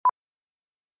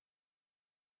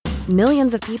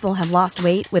Millions of people have lost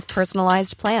weight with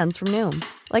personalized plans from Noom.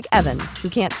 Like Evan, who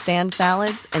can't stand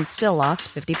salads and still lost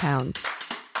 50 pounds.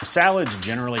 Salads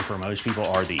generally for most people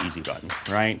are the easy button,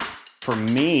 right? For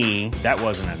me, that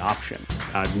wasn't an option.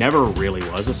 I never really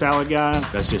was a salad guy.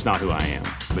 That's just not who I am.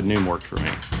 But Noom worked for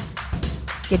me.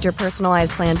 Get your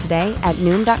personalized plan today at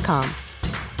Noom.com.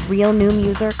 Real Noom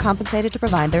user compensated to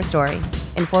provide their story.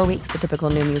 In 4 weeks, the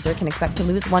typical Noom user can expect to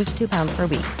lose 1 to 2 pounds per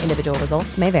week. Individual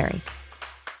results may vary.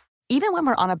 Even when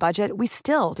we're on a budget, we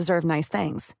still deserve nice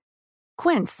things.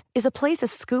 Quince is a place to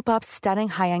scoop up stunning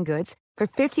high-end goods for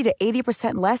 50 to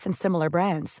 80% less than similar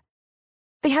brands.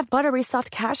 They have buttery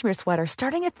soft cashmere sweaters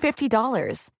starting at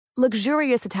 $50,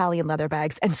 luxurious Italian leather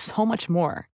bags, and so much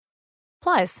more.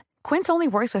 Plus, Quince only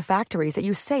works with factories that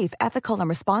use safe, ethical, and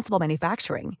responsible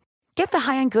manufacturing. Get the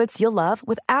high-end goods you'll love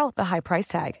without the high price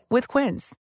tag with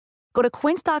Quince. Go to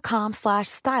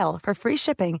quince.com/style for free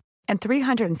shipping and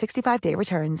 365-day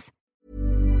returns.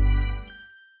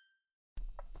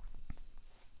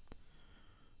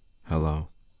 Hello.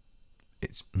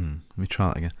 Let me try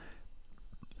that again.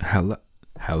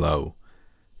 Hello.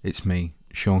 It's me,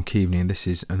 Shaun Keaveny, and this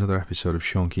is another episode of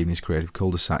Shaun Keaveny's Creative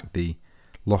Cul-de-Sac, the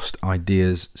Lost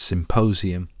Ideas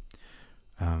Symposium.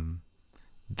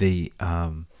 The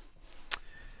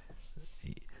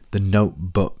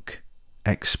Notebook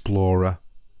Explorer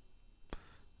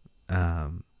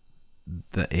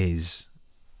that is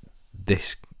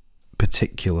this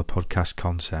particular podcast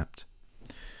concept.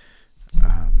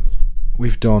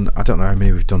 We've done, I don't know how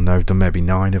many we've done now, we've done maybe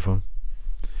 9 of them,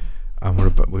 and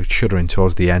we're shuddering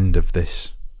towards the end of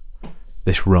this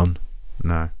run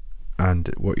now. And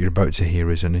what you're about to hear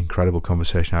is an incredible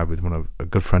conversation I had with a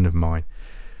good friend of mine,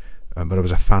 but I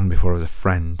was a fan before I was a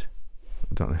friend.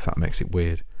 I don't know if that makes it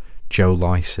weird. Joe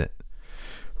Lycett,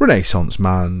 Renaissance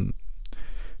man,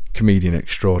 comedian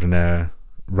extraordinaire,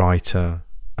 writer,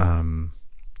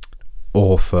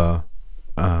 author,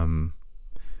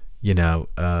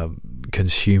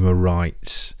 consumer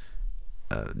rights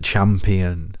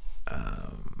champion,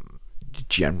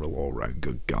 general all-round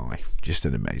good guy, just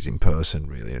an amazing person,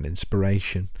 really, an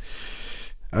inspiration.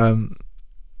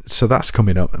 So that's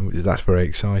coming up, and that's very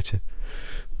exciting.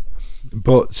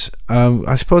 But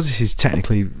I suppose this is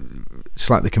technically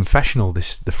slightly confessional,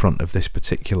 the front of this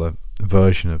particular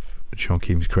version of Shaun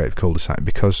Keaveny's Creative Cul-de-Sac,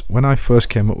 because when I first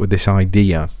came up with this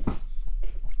idea,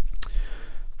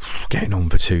 getting on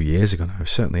for 2 years ago now,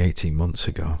 certainly 18 months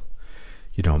ago,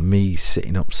 me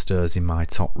sitting upstairs in my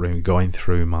top room going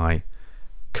through my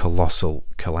colossal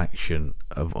collection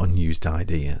of unused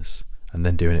ideas and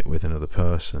then doing it with another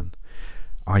person,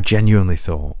 I genuinely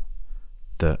thought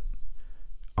that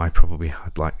I probably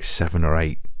had like 7 or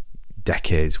 8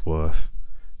 decades worth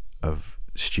of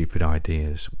stupid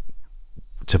ideas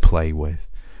to play with.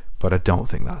 But I don't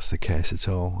think that's the case at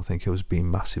all. I think it was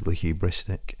being massively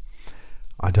hubristic.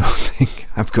 I don't think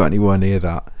I've got anywhere near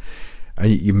that.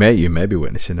 You may be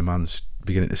witnessing a man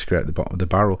beginning to scrape the bottom of the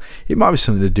barrel. It might be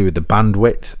something to do with the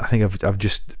bandwidth. I think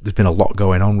there's been a lot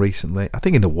going on recently. I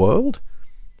think in the world,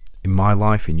 in my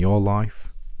life, in your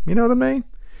life. You know what I mean?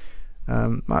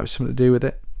 Might have something to do with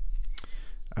it.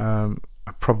 I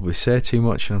probably say too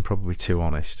much and I'm probably too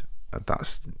honest.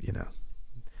 That's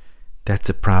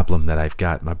a problem that I've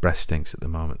got. My breath stinks at the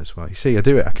moment as well. You see, I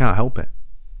do it. I can't help it.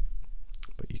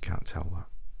 But you can't tell that.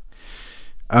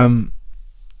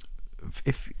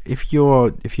 If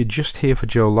you're just here for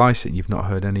Joe Lycett and you've not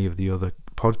heard any of the other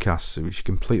podcasts, which you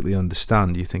completely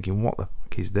understand, you're thinking, what the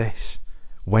fuck is this?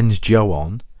 When's Joe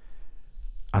on?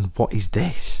 And what is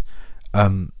this?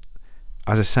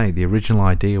 As I say, the original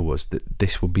idea was that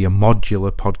this would be a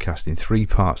modular podcast in 3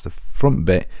 parts. The front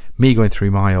bit, me going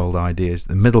through my old ideas.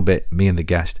 The middle bit, me and the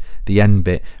guest. The end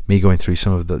bit, me going through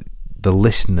some of the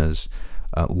listeners'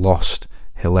 lost,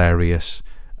 hilarious,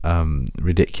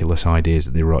 ridiculous ideas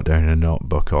that they wrote down in a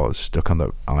notebook or stuck on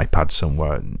the iPad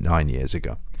somewhere 9 years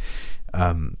ago.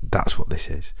 That's what this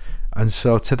is. And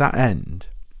so to that end,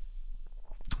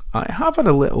 I have had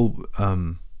a little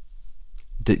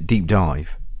deep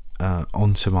dive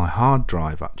onto my hard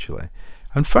drive actually,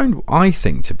 and found what I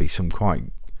think to be some quite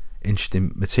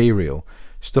interesting material,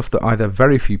 stuff that either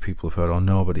very few people have heard or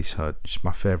nobody's heard. It's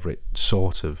my favourite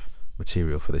sort of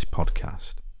material for this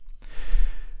podcast.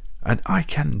 And I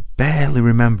can barely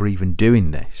remember even doing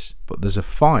this, but there's a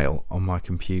file on my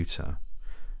computer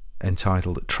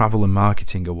entitled Travel and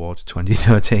Marketing Awards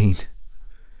 2013.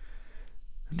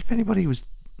 And if anybody was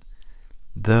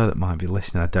there that might be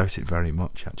listening, I doubt it very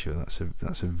much actually. That's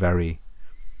a very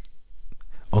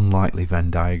unlikely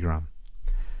Venn diagram.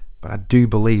 But I do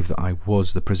believe that I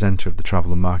was the presenter of the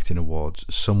Travel and Marketing Awards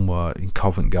somewhere in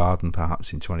Covent Garden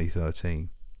perhaps in 2013.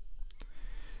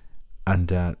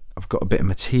 And I've got a bit of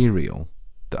material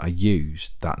that I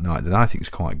used that night that I think is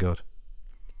quite good.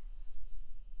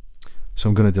 So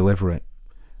I'm going to deliver it.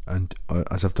 And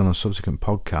as I've done on subsequent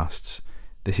podcasts,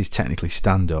 this is technically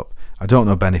stand-up. I don't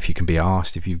know, Ben, if you can be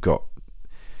asked, if you've got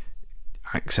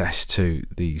access to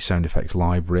the sound effects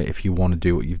library, if you want to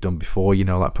do what you've done before, you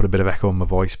know, like put a bit of echo on my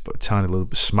voice, but a tiny little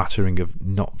smattering of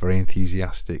not very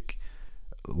enthusiastic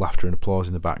laughter and applause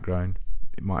in the background.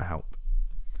 It might help.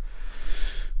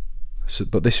 So,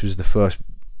 but this is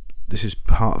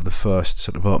part of the first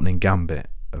sort of opening gambit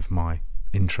of my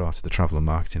intro to the Travel and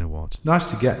Marketing Awards.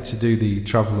 Nice to get to do the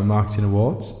Travel and Marketing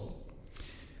Awards.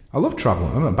 I love travel.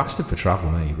 I'm a bastard for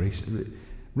travel, me.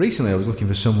 Recently I was looking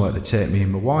for somewhere to take me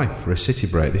and my wife for a city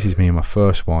break. This is me and my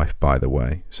first wife, by the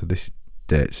way, so this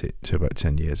dates it to about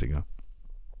 10 years ago.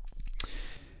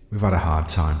 We've had a hard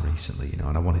time recently, you know,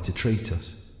 and I wanted to treat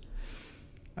us.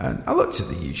 And I looked at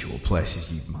the usual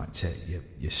places you might take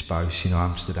your spouse, you know,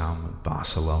 Amsterdam and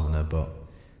Barcelona, but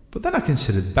then I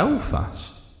considered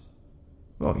Belfast.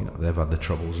 Well, you know, they've had the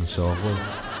troubles and so on. Well,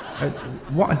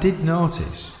 what I did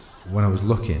notice when I was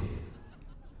looking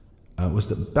was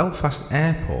that Belfast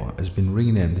Airport has been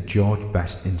renamed the George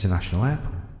Best International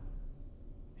Airport.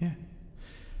 Yeah.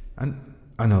 And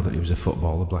I know that he was a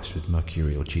footballer blessed with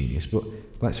mercurial genius, but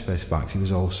let's face facts, he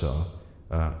was also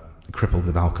crippled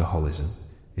with alcoholism.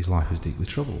 His life was deeply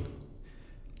troubled.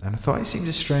 And I thought it seems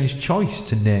a strange choice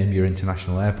to name your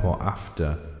international airport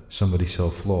after somebody so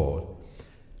flawed,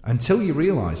 until you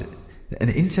realise it. An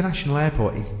international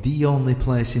airport is the only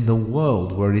place in the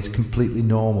world where it is completely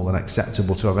normal and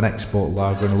acceptable to have an export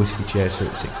lager and a whiskey chaser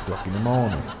at 6 o'clock in the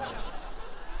morning.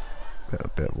 A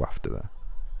bit of laughter there.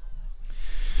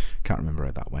 Can't remember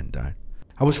how that went down.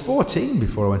 I was 14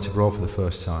 before I went abroad for the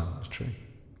first time. That's true.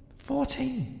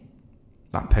 14.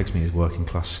 That pegs me as working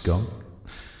class scum.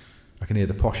 I can hear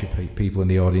the posher people in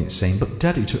the audience saying, "But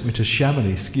Daddy took me to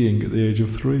Chamonix skiing at the age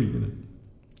of 3. You know?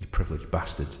 You privileged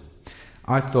bastards.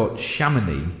 I thought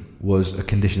Chamonix was a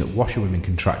condition that washerwomen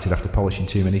contracted after polishing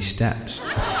too many steps.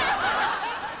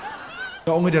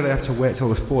 Not only did I have to wait till I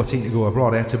was 14 to go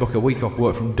abroad, I had to book a week off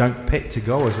work from Dunk Pit to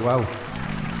go as well.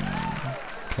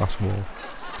 Class war.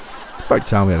 It's about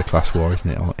time we had a class war, isn't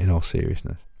it, in all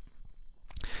seriousness?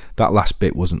 That last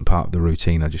bit wasn't part of the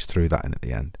routine, I just threw that in at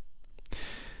the end.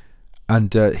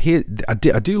 And here, I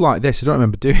do like this, I don't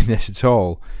remember doing this at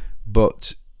all,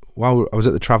 but while I was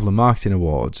at the Travel and Marketing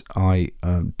Awards, I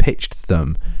pitched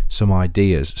them some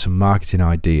marketing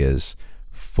ideas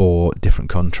for different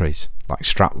countries, like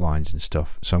strap lines and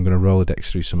stuff. So I'm going to Rolodex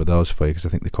through some of those for you because I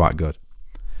think they're quite good.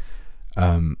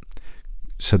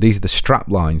 So these are the strap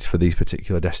lines for these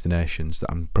particular destinations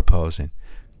that I'm proposing.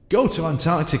 Go to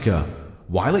Antarctica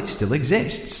while it still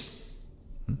exists.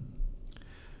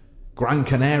 Gran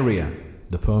Canaria,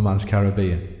 the poor man's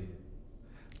Caribbean.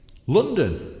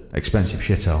 London, expensive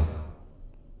shithole.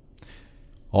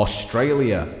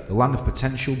 Australia, the land of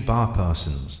potential bar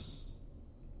persons.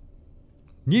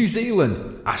 New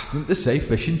Zealand, ask them to say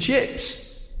fish and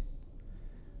chips.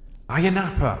 Ayia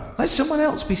Napa, let someone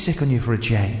else be sick on you for a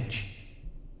change.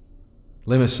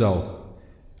 Limassol,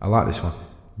 I like this one.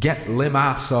 Get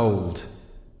Limassoled.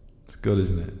 It's good,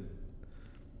 isn't it?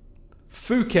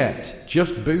 Phuket,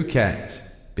 just Phuket.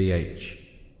 B-H-U-K-E-T,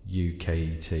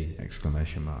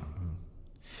 exclamation mark.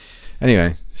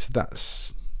 Anyway, so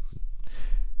that's...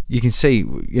 You can see,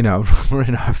 you know, we're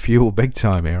in our fuel big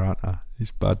time here, aren't I?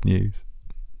 It's bad news.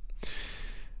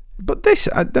 But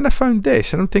then I found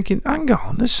this, and I'm thinking, hang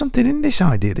on, there's something in this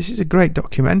idea. This is a great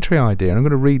documentary idea, and I'm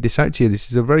going to read this out to you. This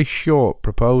is a very short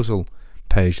proposal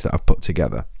page that I've put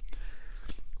together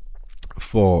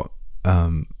for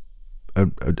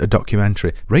a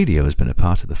documentary. Radio has been a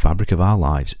part of the fabric of our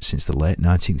lives since the late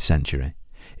 19th century.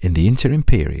 In the interim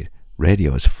period,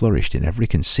 radio has flourished in every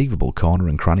conceivable corner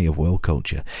and cranny of world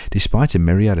culture. Despite a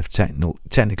myriad of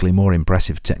technically more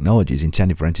impressive technologies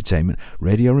intended for entertainment,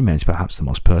 radio remains perhaps the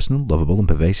most personal, lovable and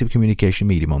pervasive communication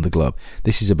medium on the globe.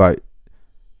 This is about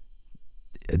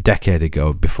a decade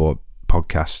ago, before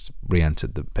podcasts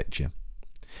re-entered the picture.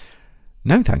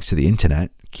 Now, thanks to the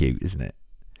internet, cute, isn't it?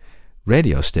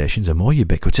 Radio stations are more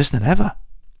ubiquitous than ever.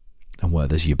 And where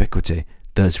there's ubiquity,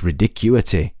 there's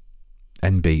ridicuity.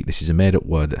 NB, this is a made-up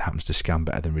word that happens to scan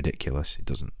better than ridiculous. It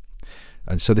doesn't.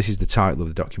 And so this is the title of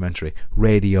the documentary,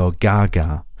 Radio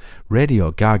Gaga.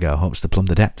 Radio Gaga hopes to plumb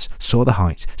the depths, soar the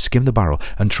heights, skim the barrel,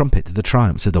 and trumpet to the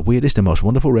triumphs of the weirdest and most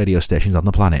wonderful radio stations on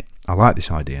the planet. I like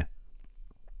this idea.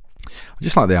 I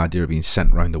just like the idea of being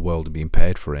sent around the world and being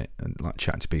paid for it, and like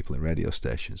chatting to people in radio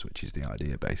stations, which is the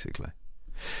idea, basically.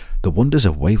 The wonders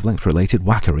of wavelength-related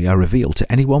wackery are revealed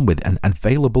to anyone with an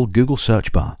available Google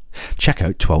search bar. Check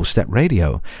out 12-Step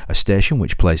Radio, a station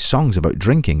which plays songs about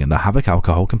drinking and the havoc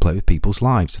alcohol can play with people's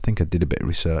lives. I think I did a bit of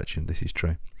research, and this is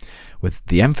true, with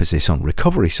the emphasis on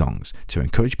recovery songs to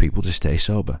encourage people to stay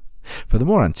sober. For the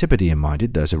more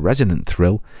Antipodean-minded, there's a resonant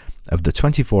thrill of the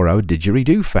 24-hour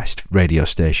Didgeridoo Fest radio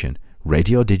station,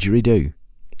 Radio Didgeridoo.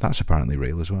 That's apparently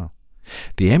real as well.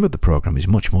 The aim of the programme is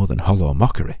much more than hollow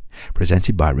mockery.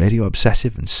 Presented by radio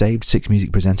obsessive and saved Six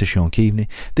Music presenter Shaun Keaveny,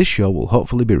 this show will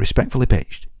hopefully be respectfully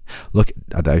pitched.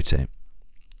 I doubt it.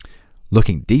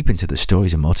 Looking deep into the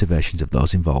stories and motivations of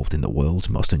those involved in the world's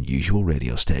most unusual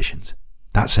radio stations.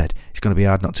 That said, it's going to be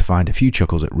hard not to find a few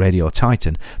chuckles at Radio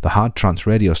Titan, the hard trance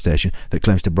radio station that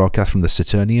claims to broadcast from the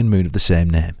Saturnian moon of the same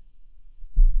name.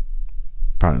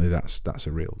 Apparently that's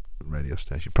a real radio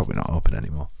station, probably not open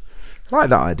anymore. I like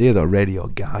that idea though, Radio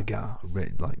Gaga,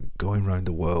 like going around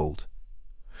the world,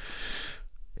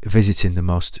 visiting the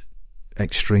most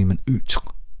extreme and outre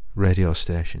radio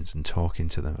stations and talking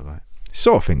to them about it.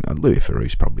 Sort of thing. Louis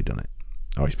Theroux's probably done it,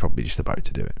 or he's probably just about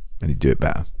to do it, and he'd do it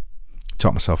better.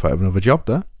 Talk myself out of another job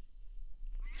there.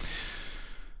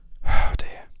 Oh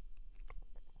dear.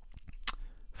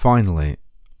 Finally,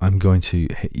 I'm going to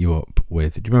hit you up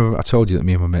with, do you remember I told you that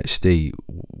me and my mate Steve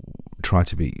tried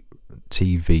to be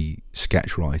TV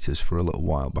sketch writers for a little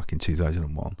while back in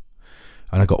 2001,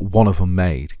 and I got one of them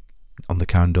made on the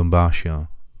Karen Dunbar show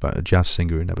about a jazz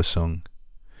singer who never sung.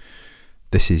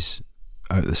 This is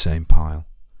out of the same pile,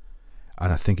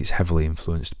 and I think it's heavily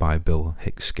influenced by a Bill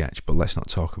Hicks sketch, but let's not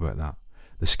talk about that.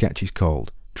 The sketch is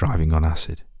called Driving on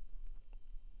Acid.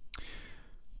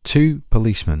 Two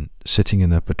policemen sitting in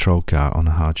their patrol car on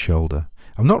a hard shoulder.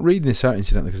 I'm not reading this out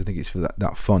incidentally because I think it's for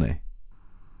that funny.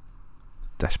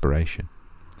 Desperation.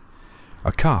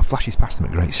 A car flashes past them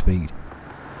at great speed.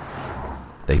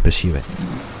 They pursue it.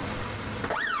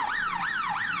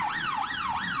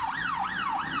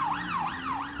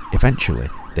 Eventually,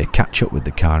 they catch up with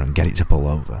the car and get it to pull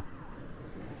over.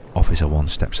 Officer 1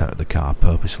 steps out of the car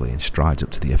purposely and strides up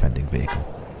to the offending vehicle.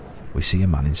 We see a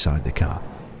man inside the car.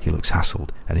 He looks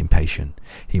hassled and impatient.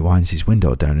 He winds his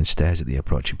window down and stares at the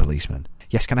approaching policeman.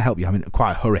 Yes, can I help you? I'm in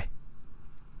quite a hurry.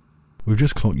 We've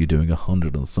just clocked you doing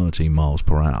 113 miles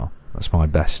per hour. That's my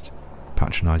best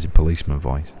patronising policeman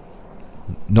voice.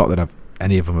 Not that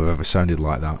any of them have ever sounded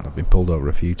like that, and I've been pulled over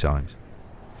a few times.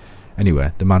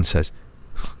 Anyway, the man says,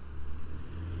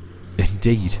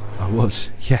 Indeed, I was.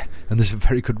 Yeah, and there's a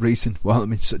very good reason why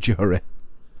I'm in such a hurry.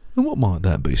 And what might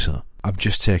that be, sir? I've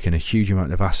just taken a huge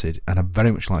amount of acid, and I'd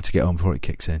very much like to get home before it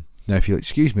kicks in. Now, if you'll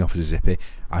excuse me, Officer Zippy,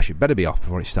 I should better be off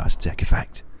before it starts to take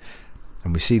effect.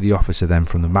 And we see the officer then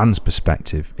from the man's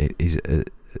perspective. It is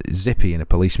Zippy in a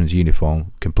policeman's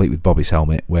uniform, complete with Bobby's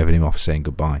helmet, waving him off saying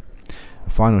goodbye. A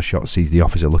final shot sees the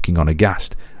officer looking on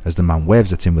aghast as the man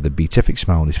waves at him with a beatific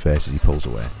smile on his face as he pulls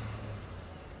away.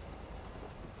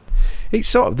 It's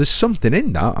sort of, there's something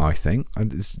in that, I think.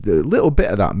 And a little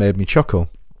bit of that made me chuckle.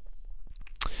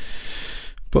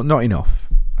 But not enough,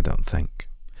 I don't think.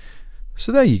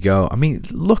 So there you go. I mean,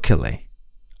 luckily,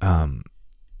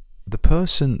 the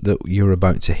person that you're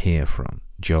about to hear from,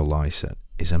 Joe Lycett,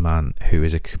 is a man who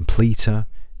is a completer.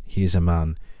 He is a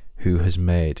man who has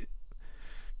made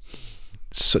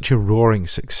such a roaring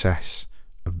success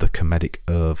of the comedic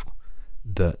oeuvre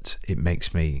that it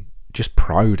makes me just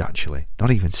proud, actually,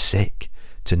 not even sick,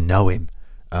 to know him,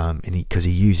 because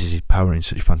he uses his power in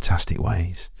such fantastic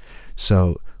ways.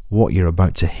 So what you're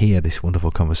about to hear, this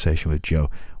wonderful conversation with Joe,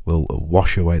 will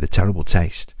wash away the terrible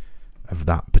taste of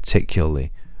that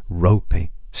particularly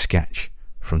ropey sketch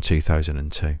from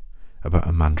 2002 about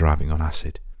a man driving on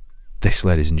acid. This,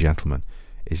 ladies and gentlemen,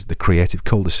 is the creative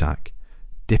cul-de-sac,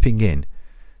 dipping in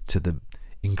to the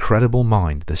incredible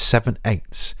mind, the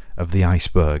 7/8 of the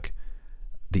iceberg,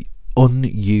 the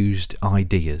unused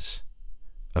ideas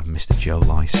of Mr. Joe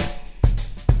Lycett.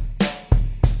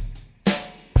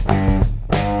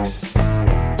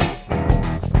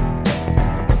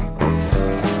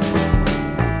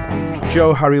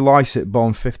 Joe Harry Lycett,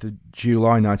 born 5th of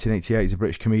July 1988, is a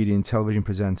British comedian, television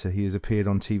presenter. He has appeared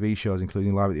on TV shows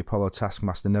including Live at the Apollo,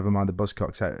 Taskmaster, Nevermind the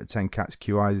Buzzcocks, Out at 10 Cats,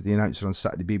 QI, the announcer on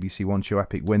Saturday, BBC One show,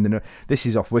 Epic Win. This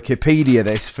is off Wikipedia,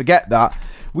 this. Forget that.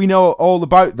 We know all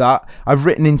about that. I've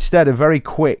written instead a very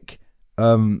quick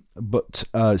but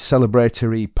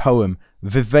celebratory poem.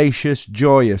 Vivacious,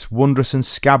 joyous, wondrous and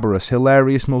scabrous,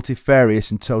 hilarious, multifarious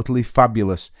and totally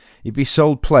fabulous. If he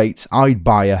sold plates, I'd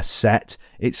buy a set.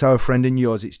 It's our friend and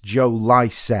yours, it's Joe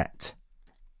Lycett.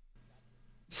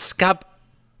 Scabrous.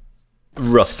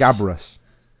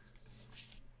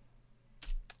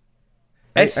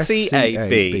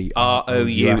 Scabros.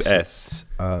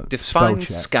 Define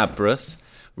scabrous.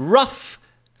 Rough.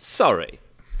 Sorry.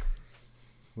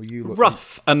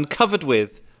 Rough and covered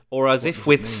with, or as if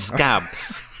with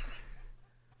scabs.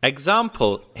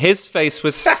 Example, his face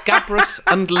was scabrous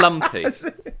and lumpy.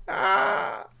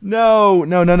 No.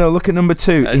 Look at number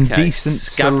 2. Okay. Indecent,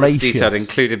 scabrous salacious. detail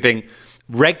included being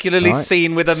regularly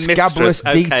seen with a Scabrous mistress.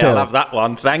 Okay, detail. I'll have that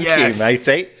one. Thank you,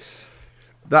 matey.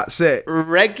 That's it.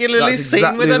 Regularly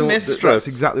seen with a mistress. That's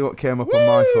exactly what came up on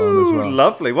my phone as well.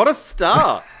 Lovely. What a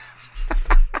start.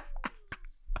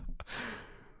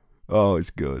 Oh,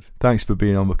 it's good. Thanks for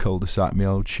being on the cul-de-sac, me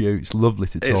old shoe. It's lovely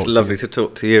to talk to you. It's lovely to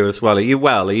talk to you as well. Are you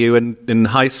well? Are you in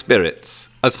high spirits?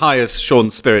 As high as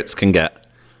Shaun's spirits can get?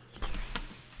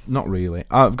 Not really.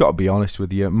 I've got to be honest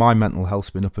with you. My mental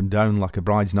health's been up and down like a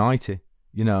bride's nightie.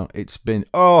 You know, it's been,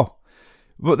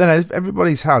 but then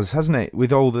everybody's hasn't it?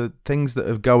 With all the things that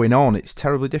are going on, it's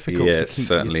terribly difficult to keep. Yes, it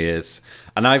certainly is.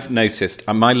 And I've noticed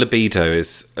my libido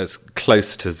is as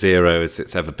close to zero as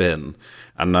it's ever been.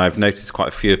 And I've noticed quite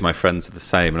a few of my friends are the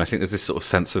same. And I think there's this sort of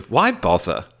sense of, why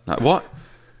bother? Like, what?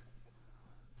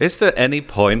 Is there any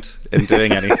point in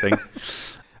doing anything?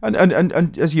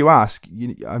 and as you ask,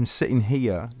 I'm sitting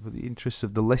here for the interest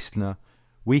of the listener.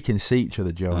 We can see each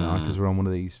other, Joe and I, because we're on one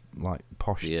of these like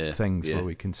posh things where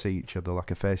we can see each other like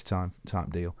a FaceTime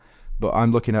type deal. But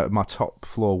I'm looking out of my top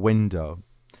floor window,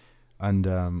 and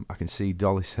I can see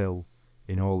Dollis Hill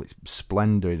in all its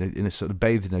splendour, in a sort of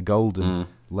bathed in a golden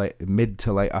mid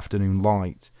to late afternoon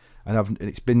light. And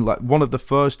it's been like one of the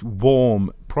first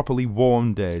properly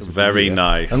warm days. Very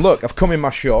nice. And look, I've come in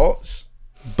my shorts,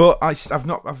 but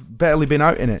I've barely been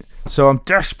out in it. So I'm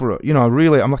desperate. You know,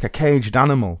 I'm like a caged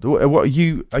animal. What are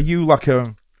you? Are you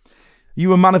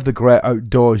a man of the great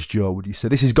outdoors, Joe? Would you say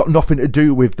this has got nothing to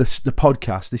do with the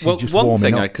podcast? This is just warming up. One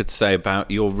thing I could say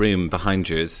about your room behind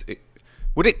you is,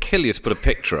 would it kill you to put a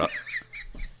picture up?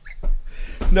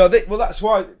 No, that's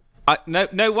why.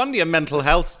 No wonder your mental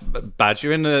health bad.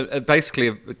 You're in basically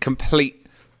a complete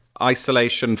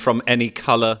isolation from any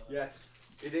colour. Yes,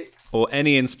 it is. Or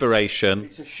any inspiration.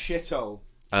 It's a shithole.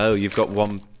 Oh, you've got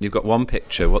one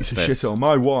picture. What's this? It's a shithole.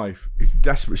 My wife is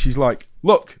desperate. She's like,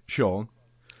 look, Shaun,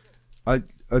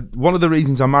 one of the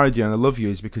reasons I married you and I love you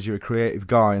is because you're a creative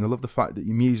guy, and I love the fact that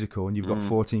you're musical and you've got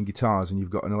 14 guitars and you've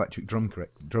got an electric drum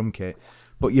kit,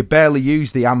 but you barely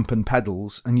use the amp and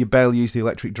pedals and you barely use the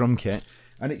electric drum kit,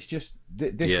 and it's just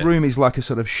this room is like a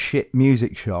sort of shit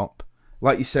music shop,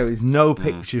 like you say, with no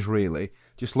pictures really,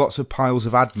 just lots of piles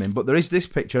of admin. But there is this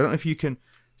picture. I don't know if you can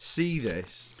see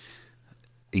this.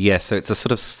 Yes, so it's a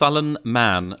sort of sullen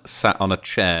man sat on a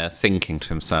chair thinking to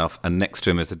himself, and next to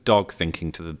him is a dog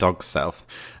thinking to the dog's self,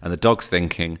 and the dog's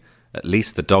thinking, at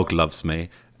least the dog loves me,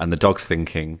 and the dog's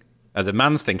thinking, the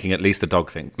man's thinking, at least the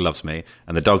dog loves me,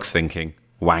 and the dog's thinking,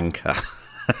 wanker.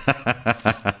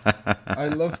 I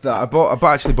love that.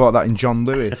 I actually bought that in John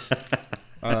Lewis,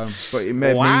 but it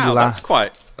made me laugh.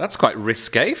 That's quite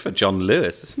risque for John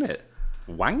Lewis, isn't it?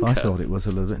 Wanker. I thought it was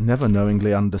a little bit never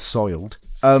knowingly undersoiled.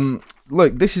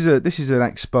 Look, this is an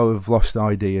expo of lost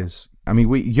ideas. I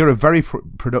mean, you're a very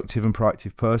productive and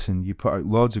proactive person. You put out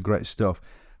loads of great stuff,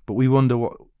 but we wonder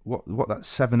what that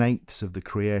 7/8 of the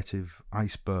creative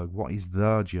iceberg. What is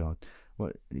there, John?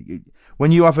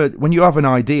 When you have an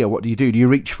idea, what do you do? Do you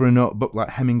reach for a notebook like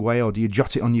Hemingway, or do you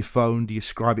jot it on your phone? Do you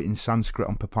scribe it in Sanskrit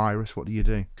on papyrus? What do you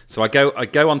do? So I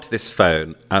go onto this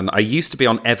phone, and I used to be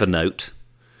on Evernote.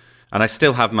 And I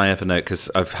still have my Evernote because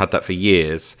I've had that for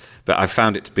years, but I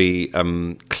found it to be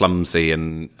clumsy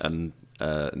and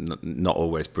not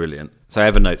always brilliant. So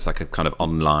Evernote's like a kind of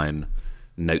online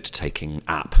note-taking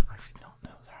app. I did not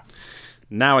know that.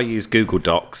 Now I use Google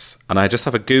Docs, and I just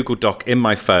have a Google Doc in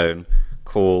my phone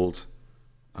called,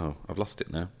 I've lost it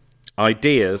now,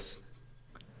 Ideas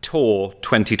Tour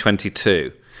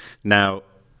 2022. Now,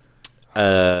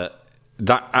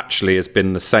 that actually has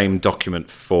been the same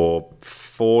document for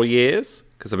 4 years,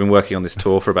 because I've been working on this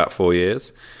tour for about 4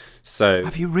 years. So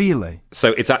have you really?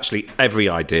 So it's actually every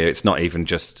idea. It's not even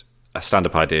just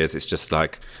stand-up ideas. It's just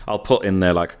like I'll put in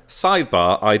there like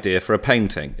sidebar idea for a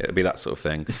painting. It'll be that sort of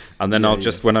thing. And then I'll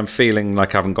just, when I'm feeling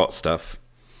like I haven't got stuff,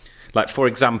 like for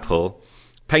example,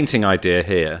 painting idea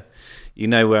here. You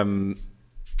know,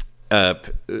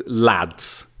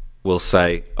 lads will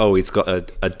say, "Oh, he's got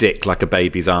a dick like a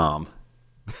baby's arm."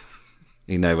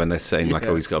 You know, when they're saying like,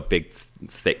 "Oh, he's got a big,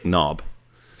 thick knob."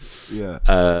 Yeah.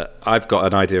 I've got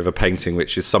an idea of a painting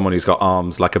which is someone who's got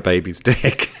arms like a baby's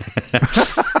dick.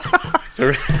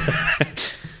 So,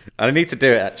 I need to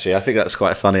do it, actually. I think that's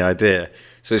quite a funny idea.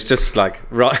 So it's just like,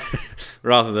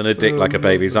 rather than a dick like a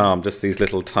baby's arm, just these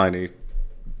little tiny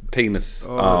penis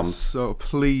arms. So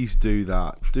please do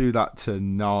that. Do that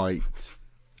tonight.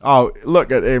 Oh,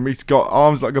 look at him. He's got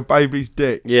arms like a baby's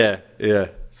dick. Yeah.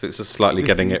 So it's just slightly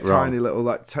getting it wrong. Tiny little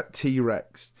like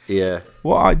T-Rex. Yeah.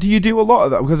 Well, do you do a lot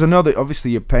of that? Because I know that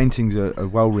obviously your paintings are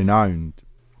well renowned.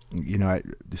 You know,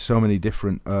 there's so many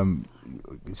different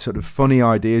sort of funny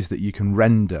ideas that you can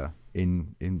render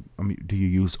in. I mean, do you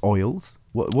use oils?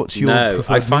 What's your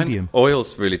preferred I find medium?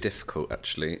 oils really difficult.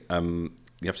 Actually, you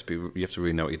have to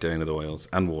really know what you're doing with oils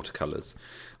and watercolors.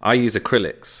 I use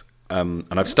acrylics. And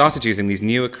I've started using these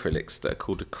new acrylics that are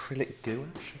called acrylic gouache.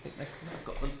 I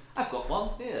think I've got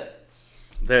one here.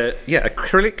 They're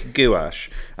acrylic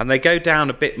gouache, and they go down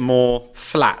a bit more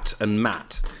flat and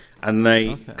matte. And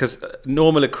because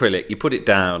normal acrylic, you put it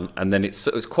down, and then it's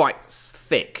quite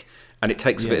thick, and it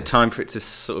takes a bit of time for it to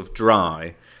sort of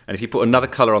dry. And if you put another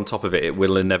colour on top of it, it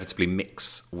will inevitably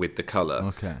mix with the colour.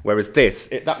 Okay. Whereas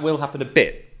that will happen a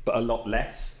bit, but a lot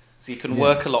less. So you can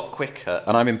work a lot quicker,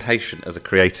 and I'm impatient as a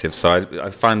creative, so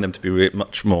I find them to be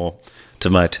much more to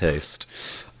my taste.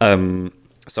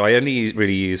 So I only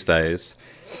really use those,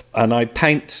 and I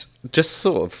paint just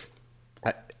sort of.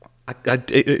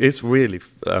 It is really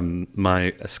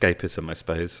my escapism, I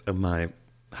suppose, and my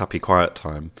happy quiet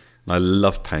time. And I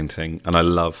love painting, and I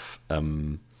love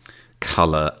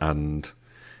colour and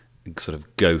sort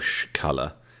of gauche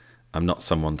colour. I'm not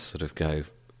someone to sort of go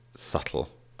subtle.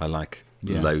 I like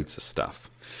loads of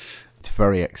stuff. It's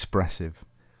very expressive,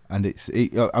 and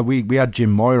we had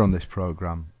Jim Moyer on this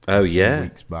program. Oh yeah, a few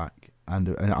weeks back,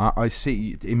 and I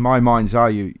see in my mind's eye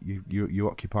you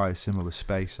occupy a similar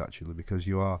space actually, because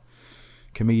you are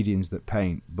comedians that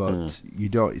paint, but you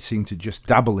don't seem to just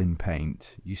dabble in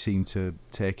paint. You seem to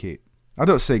take it. I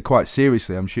don't say quite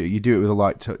seriously. I'm sure you do it with a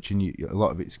light touch, and a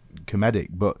lot of it's comedic,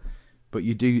 but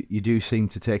you do seem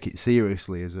to take it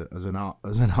seriously as an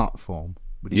art form.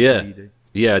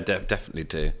 Yeah, definitely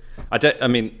do. I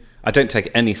don't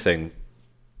take anything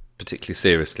particularly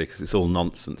seriously because it's all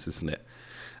nonsense, isn't it?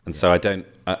 And so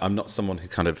I'm not someone who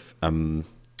kind of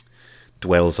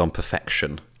dwells on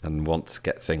perfection and wants to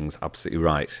get things absolutely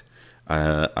right.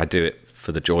 I do it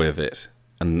for the joy of it,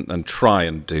 and try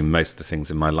and do most of the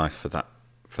things in my life for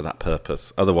that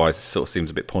purpose. Otherwise, it sort of seems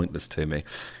a bit pointless to me.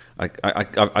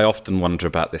 I often wonder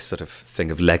about this sort of thing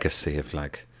of legacy, of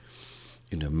like,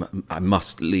 you know, I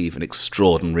must leave an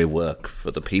extraordinary work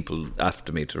for the people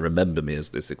after me to remember me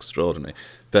as this extraordinary.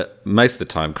 But most of the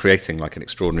time, creating like an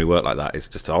extraordinary work like that is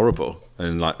just horrible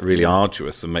and like really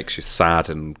arduous and makes you sad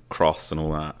and cross and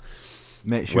all that.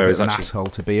 Makes you an asshole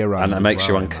to be around. And it makes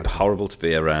you horrible to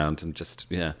be around, and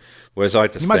just, Whereas I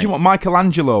just imagine what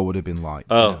Michelangelo would have been like.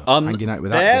 Oh, hanging out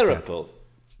with that unbearable.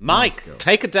 Mike,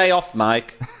 take a day off,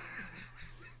 Mike.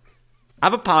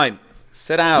 Have a pint.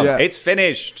 Sit down. Yeah. It's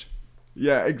finished.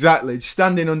 Yeah, exactly.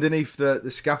 Standing underneath the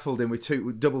scaffolding with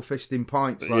double fisting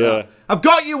pints like that. I've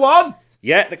got you one!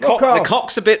 Yeah, the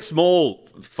cock's a bit small.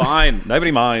 Fine,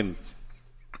 nobody minds.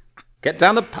 Get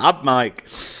down the pub, Mike.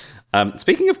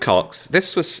 Speaking of cocks,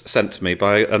 this was sent to me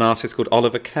by an artist called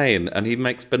Oliver Kane, and he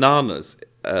makes bananas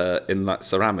in like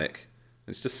ceramic.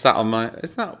 It's just sat on my...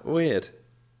 Isn't that weird?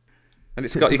 And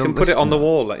you can put it on the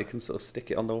wall, like you can sort of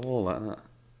stick it on the wall like that.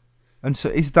 And so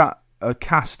is that a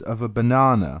cast of a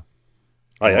banana?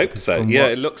 I hope so. Yeah,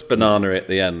 it looks banana at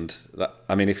the end.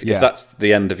 If that's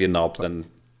the end of your knob, then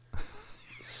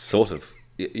sort of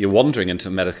you're wandering into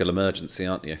a medical emergency,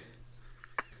 aren't you?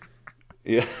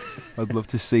 Yeah, I'd love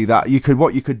to see that.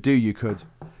 What you could do.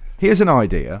 Here's an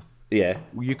idea. Yeah,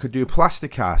 you could do plaster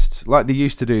casts like they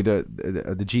used to do. The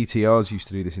GTRs used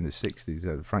to do this in the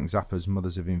 60s. Frank Zappa's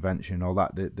Mothers of Invention, all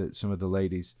that. That some of the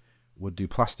ladies would do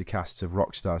plaster casts of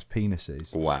rock stars'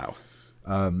 penises. Wow.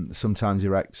 Sometimes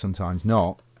erect, sometimes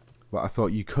not. But I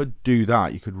thought you could do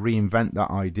that. You could reinvent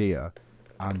that idea,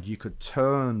 and you could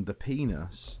turn the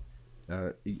penis,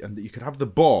 and you could have the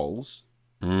balls,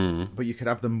 but you could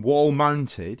have them wall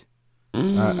mounted,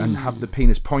 and have the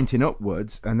penis pointing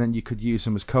upwards, and then you could use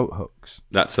them as coat hooks.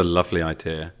 That's a lovely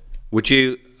idea. Would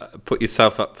you put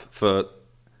yourself up for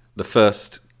the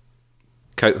first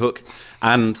coat hook?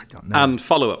 And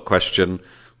follow-up question: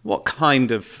 what kind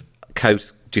of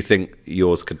coat do you think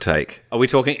yours could take? Are we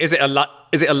talking? Is it a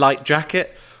light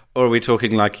jacket, or are we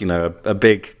talking like a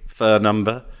big fur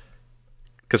number?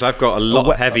 Because I've got a lot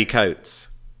of heavy coats.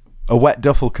 A wet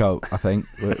duffel coat, I think.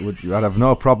 I'd have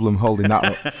no problem holding that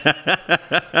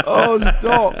up. Oh,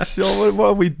 stop! So what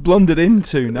have we blundered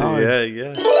into now?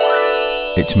 Yeah.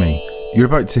 It's me. You're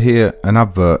about to hear an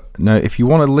advert. Now, if you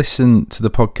want to listen to the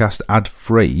podcast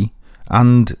ad-free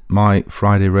and my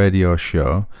Friday radio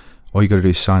show, all you got to do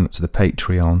is sign up to the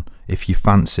Patreon if you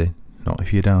fancy. Not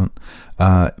if you don't.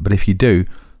 But if you do,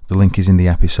 The link is in the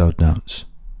episode notes.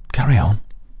 Carry on.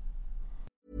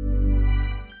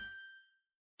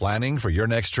 Planning for your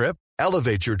next trip?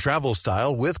 Elevate your travel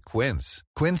style with Quince.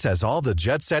 Quince has all the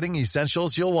jet-setting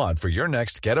essentials you'll want for your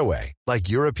next getaway, like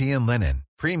European linen,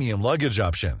 premium luggage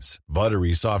options,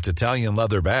 buttery soft Italian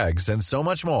leather bags, and so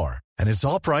much more. And it's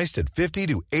all priced at 50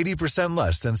 to 80%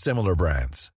 less than similar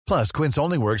brands. Plus, Quince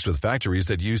only works with factories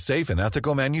that use safe and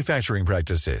ethical manufacturing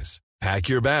practices. Pack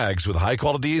your bags with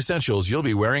high-quality essentials you'll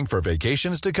be wearing for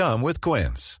vacations to come with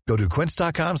Quince. Go to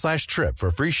quince.com/trip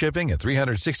for free shipping and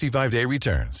 365-day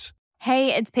returns.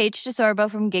 Hey, it's Paige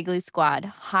DeSorbo from Giggly Squad.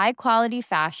 High quality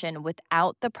fashion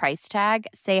without the price tag.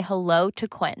 Say hello to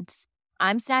Quince.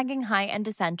 I'm snagging high-end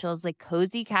essentials like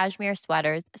cozy cashmere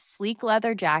sweaters, sleek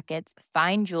leather jackets,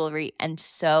 fine jewelry, and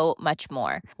so much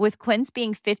more. With Quince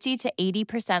being 50 to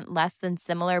 80% less than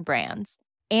similar brands.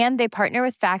 And they partner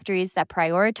with factories that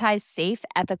prioritize safe,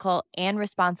 ethical, and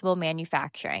responsible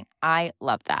manufacturing. I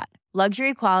love that.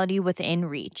 Luxury quality within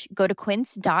reach. Go to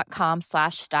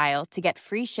quince.com/style to get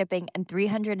free shipping and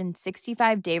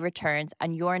 365-day returns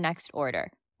on your next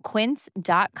order.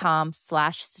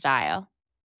 Quince.com/style.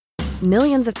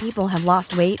 Millions of people have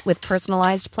lost weight with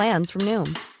personalized plans from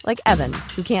Noom. Like Evan,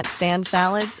 who can't stand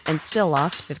salads and still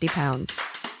lost 50 pounds.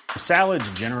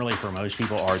 Salads generally for most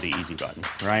people are the easy button,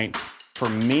 right? For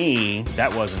me,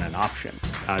 that wasn't an option.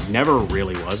 I never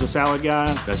really was a salad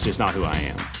guy. That's just not who I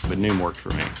am. But Noom worked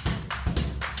for me.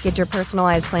 Get your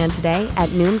personalized plan today at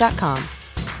Noom.com.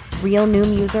 Real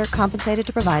Noom user compensated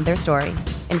to provide their story.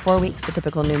 In 4 weeks, the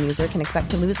typical Noom user can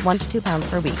expect to lose 1 to 2 pounds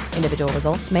per week. Individual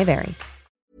results may vary.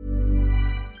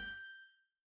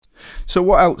 So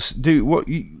what else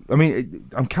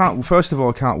first of all,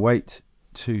 I can't wait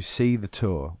to see the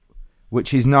tour,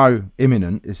 which is now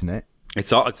imminent, isn't it? It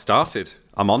started.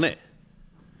 I'm on it.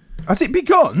 Has it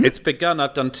begun? It's begun.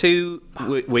 I've done 2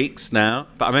 weeks now,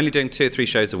 but I'm only doing 2 or 3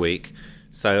 shows a week.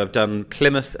 So I've done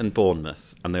Plymouth and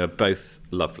Bournemouth, and they were both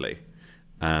lovely.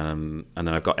 And then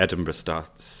I've got Edinburgh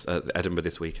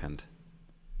this weekend.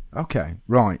 Okay,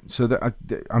 right. So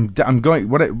I'm going.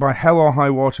 By hell or high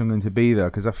water, I'm going to be there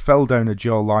because I fell down a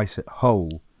Joe Lycett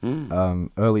hole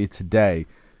earlier today.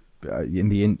 In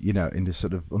the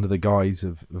sort of under the guise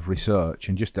of research,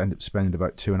 and just end up spending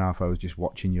about 2.5 hours just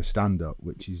watching your stand up,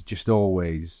 which is just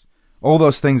always all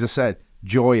those things I said,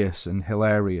 joyous and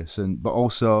hilarious, but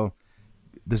also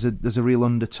there's a real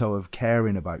undertow of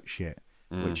caring about shit,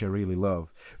 which I really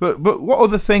love. But what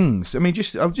other things? I mean,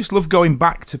 I just love going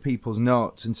back to people's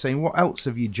notes and saying, what else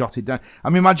have you jotted down?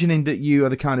 I'm imagining that you are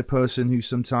the kind of person who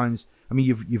sometimes, I mean,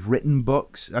 you've written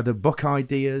books, are there book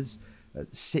ideas?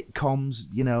 Sitcoms,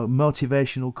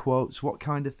 motivational quotes. What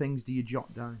kind of things do you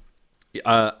jot down?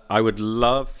 I would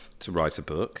love to write a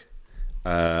book.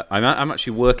 I'm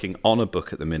actually working on a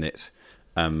book at the minute.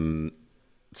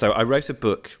 So I wrote a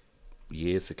book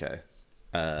years ago,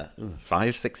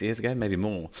 5-6 years ago, maybe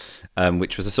more,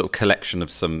 which was a sort of collection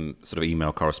of some sort of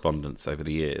email correspondence over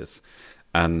the years.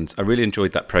 And I really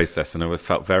enjoyed that process, and I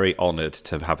felt very honoured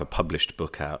to have a published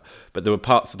book out. But there were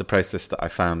parts of the process that I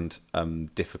found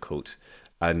difficult.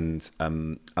 And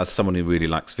as someone who really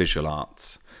likes visual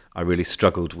arts, I really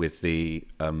struggled with the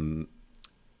kind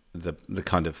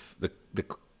of the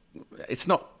it's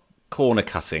not corner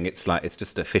cutting. It's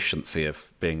just efficiency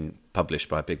of being published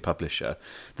by a big publisher.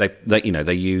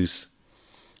 They use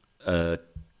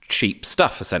cheap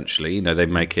stuff essentially. They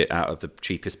make it out of the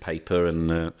cheapest paper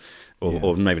and.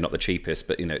 Or maybe not the cheapest,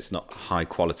 but it's not high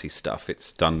quality stuff.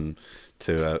 It's done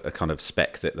to a kind of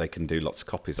spec that they can do lots of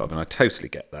copies of, and I totally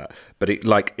get that. But it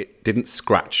didn't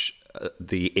scratch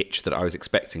the itch that I was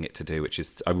expecting it to do, which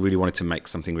is I really wanted to make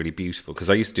something really beautiful,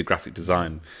 because I used to do graphic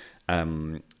design a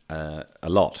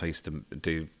lot. I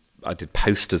did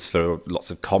posters for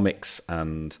lots of comics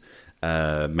and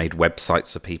made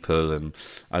websites for people, and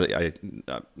I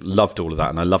loved all of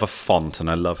that. And I love a font, and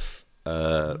I love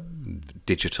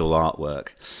digital artwork,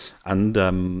 and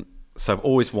so I've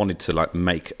always wanted to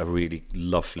make a really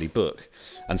lovely book.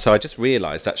 And so I just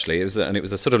realised actually it was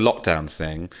a sort of lockdown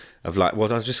thing of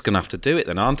well, I'm just going to have to do it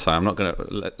then, aren't I? I'm not going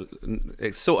to.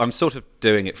 I'm sort of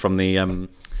doing it from the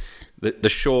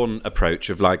Shaun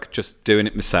approach of just doing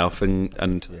it myself,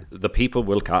 and the people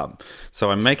will come.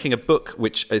 So I'm making a book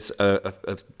which is a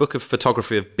book of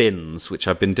photography of bins, which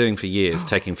I've been doing for years,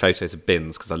 taking photos of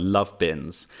bins because I love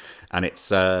bins. And it's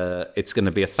going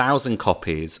to be 1,000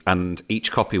 copies, and each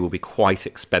copy will be quite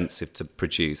expensive to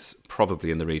produce,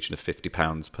 probably in the region of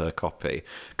 £50 per copy,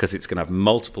 because it's going to have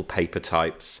multiple paper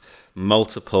types,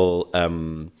 multiple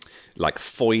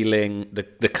foiling.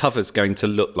 The cover's going to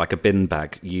look like a bin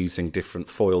bag using different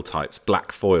foil types,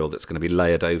 black foil that's going to be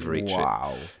layered over each.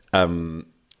 Wow.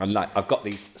 And like I've got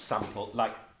these sample,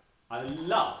 like I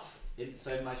love,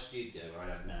 so in my studio where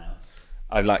I am now,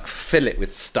 I like fill it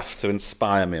with stuff to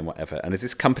inspire me and whatever. And there's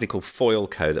this company called Foil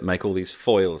Co. that make all these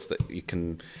foils that you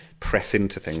can press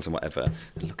into things and whatever.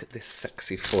 And look at this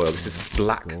sexy foil. This is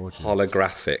black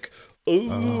holographic.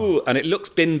 Ooh, and it looks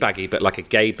bin baggy, but like a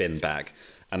gay bin bag.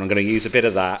 And I'm going to use a bit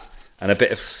of that and a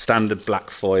bit of standard black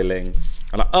foiling.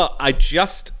 And I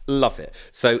just love it.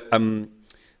 So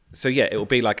yeah, it will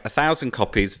be like 1,000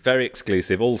 copies, very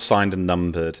exclusive, all signed and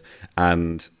numbered,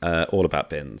 and all about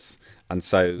bins. And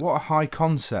so, what a high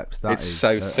concept that is! It's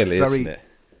so silly, isn't it?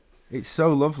 It's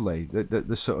so lovely.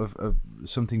 The sort of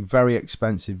something very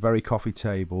expensive, very coffee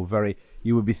table, very.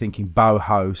 You would be thinking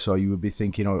Bauhaus, or you would be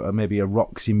thinking, maybe a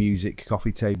Roxy Music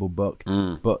coffee table book.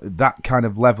 But that kind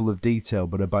of level of detail,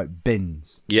 but about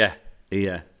bins. Yeah.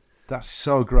 That's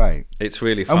so great. It's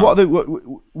really fun.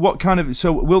 And what kind of?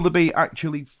 So will there be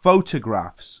actually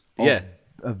photographs?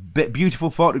 Of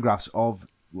beautiful photographs of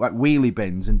like wheelie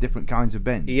bins and different kinds of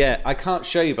bins. Yeah, I can't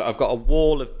show you, but I've got a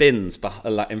wall of bins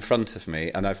in front of me,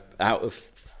 and I've out of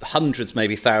hundreds,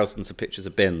 maybe thousands of pictures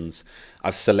of bins,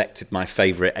 I've selected my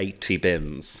favourite 80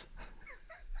 bins.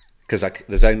 Because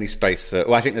there's only space for...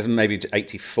 Well, I think there's maybe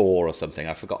 84 or something.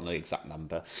 I've forgotten the exact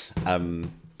number.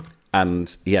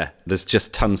 And yeah, there's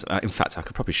just tons... In fact, I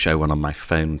could probably show one on my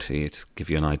phone to you to give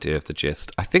you an idea of the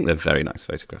gist. I think they're very nice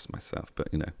photographs myself, but,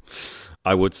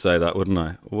 I would say that, wouldn't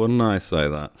I? Wouldn't I say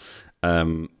that?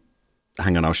 Hang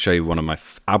on, I'll show you one of my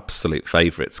absolute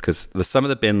favourites, because some of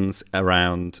the bins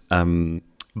around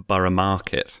Borough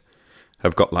Market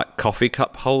have got, like, coffee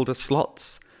cup holder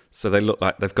slots, so they look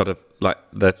like they've got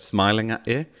they're smiling at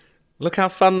you. Look how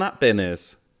fun that bin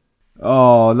is.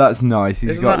 Oh, that's nice.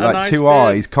 He's Isn't got that a like nice two bin?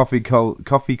 eyes, coffee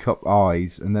cup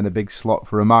eyes, and then a big slot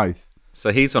for a mouth.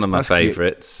 So he's one of my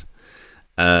favourites.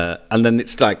 And then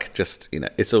it's like just,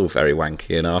 it's all very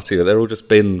wanky and arty, but they're all just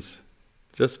bins.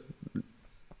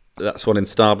 That's one in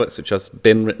Starbucks, which has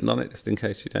bin written on it, just in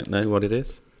case you don't know what it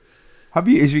is. Have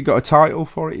you got a title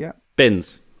for it yet?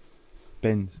 Bins.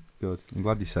 Good. I'm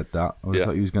glad you said that. I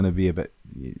thought he was going to be a bit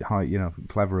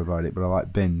clever about it, but I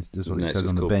like bins. Does what it says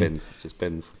on the bin. Bins. It's just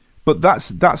bins. But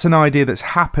that's an idea that's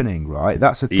happening, right?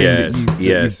 That's a thing that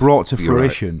you've brought to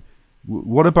fruition. Right.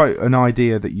 What about an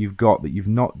idea that you've got that you've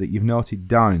noted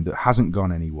down that hasn't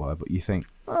gone anywhere, but you think,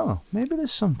 maybe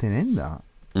there's something in that?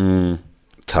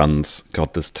 Tons.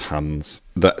 God, there's tons.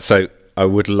 So I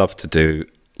would love to do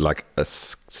like a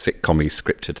sitcom-y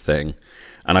scripted thing,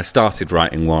 and I started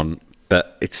writing one,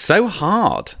 but it's so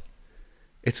hard.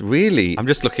 It's really... I'm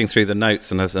just looking through the notes,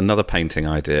 and there's another painting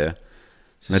idea.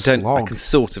 I can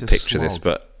sort of picture this,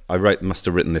 but I must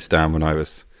have written this down when I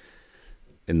was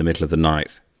in the middle of the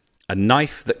night. A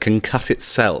knife that can cut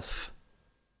itself.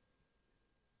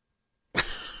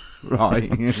 Right.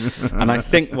 And I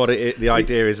think the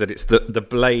idea is that it's the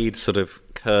blade sort of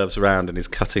curves around and is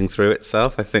cutting through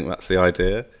itself. I think that's the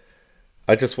idea.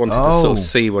 I just wanted to sort of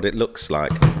see what it looks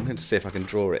like. I'm going to see if I can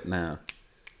draw it now.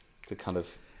 To kind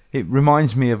of... It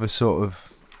reminds me of a sort of...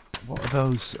 What are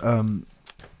those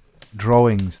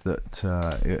drawings that...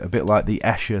 a bit like the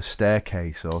Escher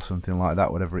staircase or something like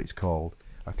that, whatever it's called.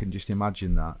 I can just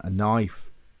imagine that. A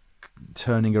knife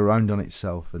turning around on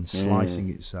itself and slicing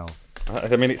itself.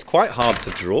 I mean, it's quite hard to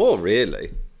draw,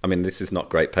 really. I mean, this is not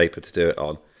great paper to do it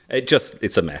on.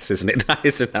 It's a mess, isn't it? That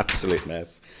is an absolute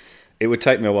mess. It would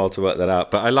take me a while to work that out.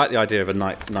 But I like the idea of a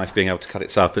knife being able to cut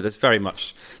itself, but it's very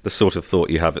much the sort of thought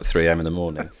you have at 3 a.m. in the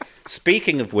morning.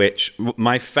 Speaking of which,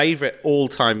 my favourite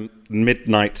all-time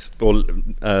midnight or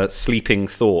sleeping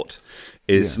thought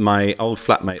is my old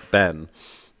flatmate, Ben,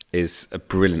 is a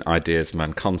brilliant ideas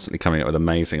man, constantly coming up with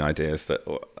amazing ideas that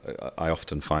I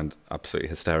often find absolutely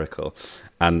hysterical.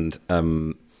 And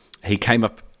he came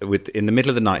up with, in the middle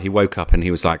of the night, he woke up and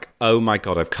he was like, oh my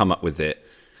God, I've come up with it.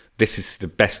 This is the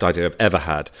best idea I've ever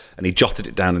had. And he jotted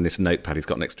it down in this notepad he's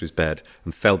got next to his bed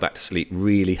and fell back to sleep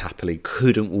really happily.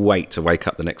 Couldn't wait to wake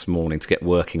up the next morning to get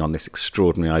working on this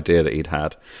extraordinary idea that he'd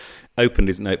had. Opened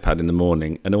his notepad in the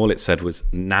morning and all it said was,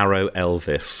 narrow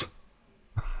Elvis.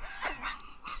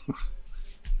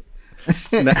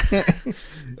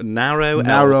 Narrow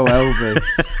Elvis.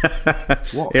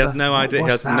 He has no idea. He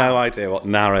has no idea what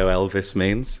narrow Elvis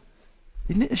means.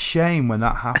 Isn't it a shame when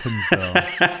that happens, though?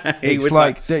 He it's was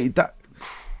like that.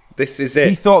 This is it.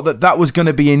 He thought that was going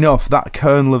to be enough. That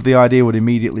kernel of the idea would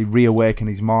immediately reawaken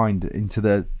his mind into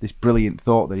this brilliant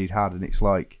thought that he'd had, and it's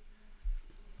like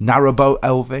narrowboat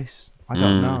Elvis. I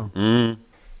don't know.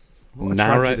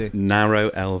 Narrow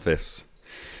Elvis.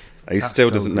 He still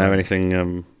doesn't know anything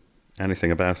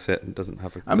about it and doesn't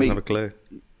have a clue.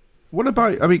 What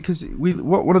about? I mean, because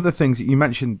one of the things that you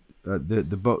mentioned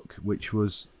the book, which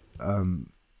was and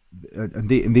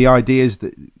the ideas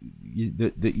that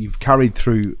you've carried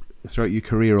throughout your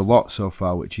career a lot so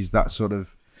far, which is that sort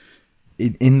of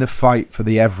in the fight for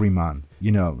the everyman,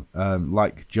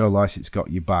 like Joe Lycett's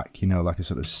got your back, like a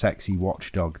sort of sexy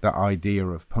watchdog. That idea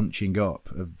of punching up,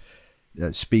 of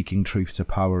speaking truth to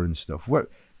power and stuff. What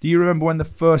do you remember when the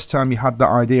first time you had that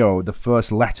idea, or the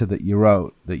first letter that you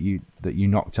wrote that you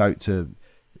knocked out to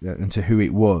who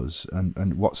it was,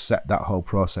 and what set that whole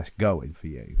process going for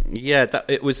you? Yeah,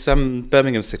 it was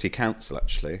Birmingham City Council,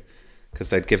 actually, because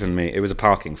they'd given me, it was a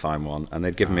parking fine one, and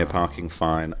they'd given me a parking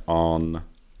fine on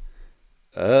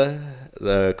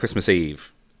the Christmas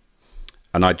Eve,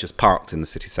 and I'd just parked in the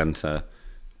city centre,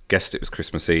 guessed it was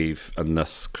Christmas Eve, and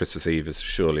thus Christmas Eve is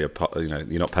surely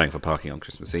you're not paying for parking on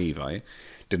Christmas Eve, are you?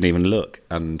 Didn't even look,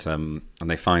 and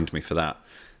they fined me for that.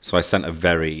 So I sent a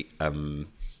very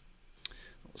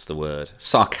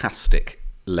sarcastic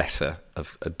letter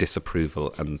of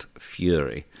disapproval and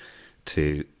fury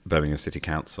to Birmingham City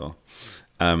Council,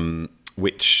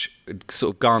 which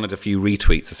sort of garnered a few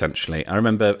retweets, essentially. I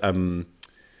remember, I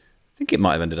think it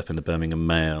might have ended up in the Birmingham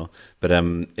Mail, but I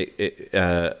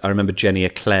remember Jenny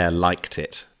Eclair liked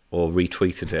it or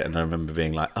retweeted it, and I remember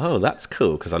being like, oh, that's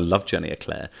cool, because I love Jenny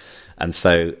Eclair. And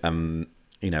so, I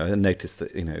noticed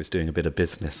that, it was doing a bit of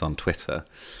business on Twitter.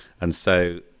 And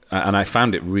so, and I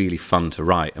found it really fun to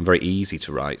write and very easy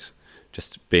to write,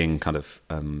 just being kind of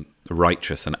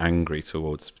righteous and angry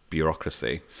towards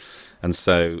bureaucracy. And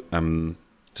so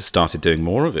just started doing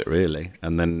more of it, really.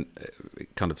 And then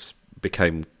it kind of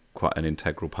became quite an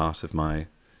integral part of my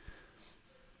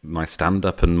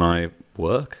stand-up and my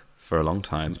work for a long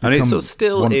time. And it sort of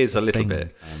still is a little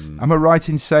bit. Am I right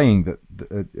in saying that,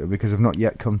 because I've not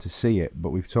yet come to see it, but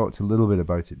we've talked a little bit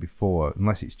about it before,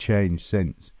 unless it's changed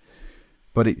since,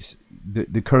 but it's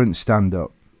the current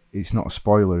stand-up, it's not a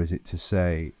spoiler, is it, to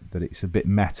say that it's a bit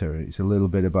meta? It's a little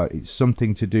bit about, it's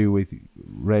something to do with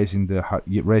raising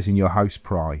your house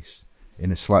price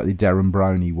in a slightly Derren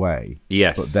Brownie way.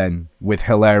 Yes. But then with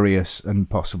hilarious and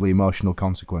possibly emotional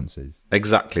consequences.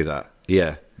 Exactly that.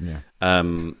 Yeah. Yeah.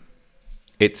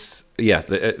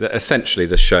 Essentially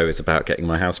the show is about getting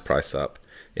my house price up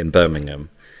in Birmingham.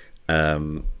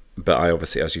 But I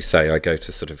obviously, as you say, I go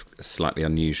to sort of slightly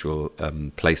unusual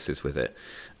places with it.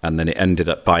 And then it ended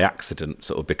up by accident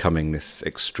sort of becoming this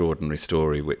extraordinary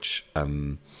story, which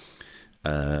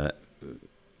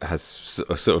has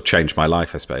sort of changed my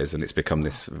life, I suppose. And it's become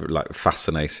this like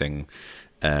fascinating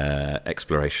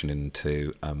exploration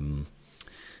into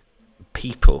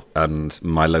people and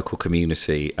my local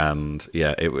community. And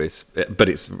but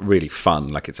it's really fun.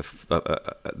 Like it's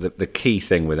the key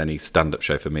thing with any stand-up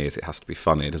show for me is it has to be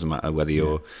funny. It doesn't matter whether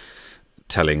you're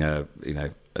telling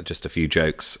just a few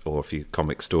jokes or a few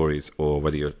comic stories, or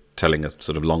whether you're telling a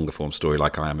sort of longer form story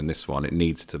like I am in this one. It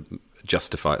needs to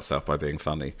justify itself by being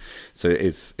funny. So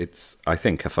it's I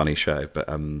think a funny show, but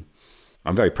I'm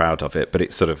very proud of it. But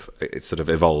it's sort of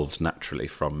evolved naturally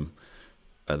from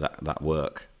that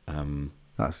work.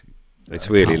 It's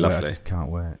really lovely. I just can't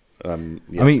wait. Yeah.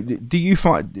 I mean, do you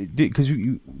find, because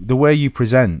the way you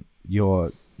present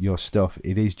your stuff,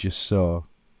 it is just so,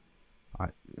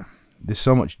 there's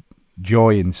so much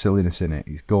joy and silliness in it.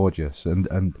 It's gorgeous,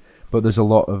 but there's a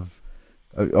lot of,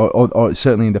 or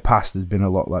certainly in the past, there's been a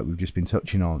lot, like we've just been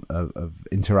touching on, of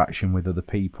interaction with other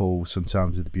people.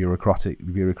 Sometimes with the bureaucratic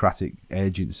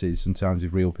agencies, sometimes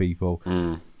with real people.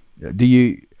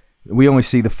 We only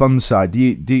see the fun side. Do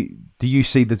you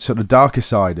see the sort of darker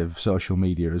side of social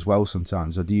media as well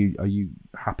sometimes, or are you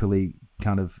happily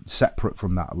kind of separate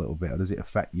from that a little bit, or does it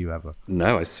affect you ever?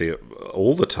 No, I see it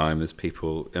all the time. There's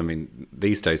people, I mean,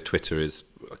 these days Twitter is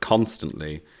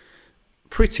constantly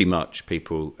pretty much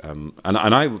people, and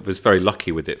I was very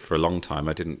lucky with it for a long time.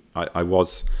 I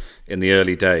was, in the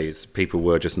early days, people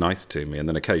were just nice to me, and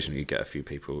then occasionally you get a few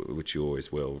people, which you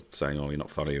always will, saying, oh, you're not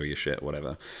funny, or you're shit, or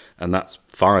whatever, and that's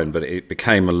fine, but it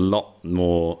became a lot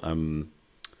more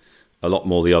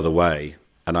the other way,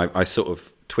 and I sort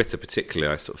of, Twitter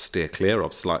particularly, I sort of steer clear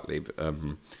of slightly,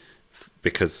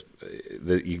 because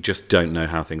you just don't know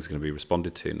how things are going to be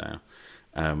responded to now.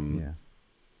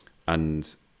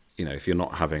 And, if you're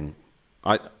not having...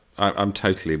 I'm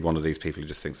totally one of these people who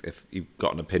just thinks if you've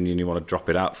got an opinion, you want to drop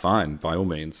it out, fine, by all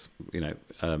means,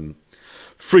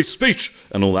 free speech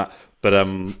and all that. But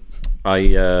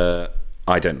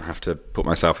I don't have to put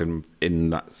myself in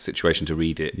that situation to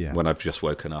read it when I've just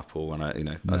woken up, or when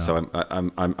So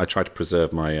I try to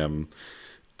preserve my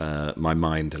my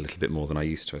mind a little bit more than I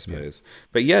used to, I suppose.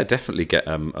 But definitely get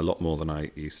a lot more than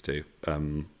I used to.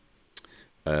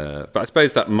 But I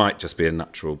suppose that might just be a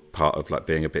natural part of like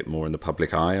being a bit more in the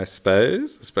public eye. I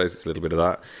suppose it's a little bit of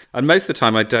that. And most of the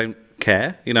time, I don't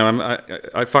care. You know,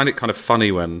 I find it kind of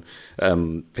funny when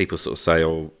people sort of say,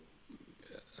 "Oh,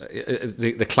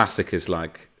 the classic is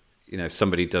like, you know, if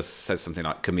somebody says something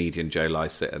like comedian Joe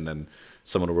Lycett, and then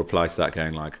someone will reply to that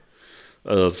going like,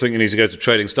 I think you need to go to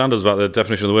trading standards about the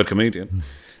definition of the word comedian."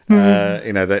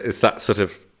 You know, it's that sort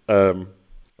of.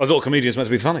 I thought comedians meant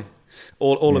to be funny.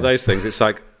 All of those things. It's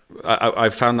like I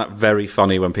found that very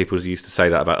funny when people used to say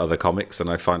that about other comics, and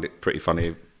I find it pretty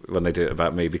funny when they do it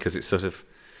about me, because it's sort of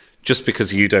just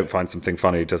because you don't find something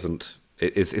funny doesn't.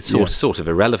 It's sort of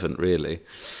irrelevant, really.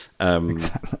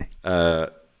 Exactly.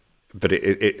 But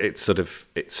it's sort of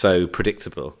it's so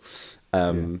predictable.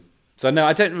 So no,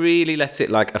 I don't really let it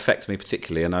like affect me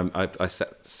particularly, and I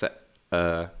set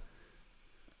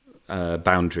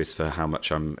boundaries for how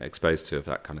much I'm exposed to of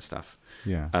that kind of stuff.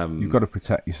 Yeah, you've got to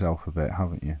protect yourself a bit,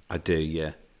 haven't you? I do,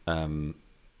 yeah.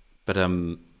 But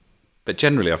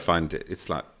generally, I find it's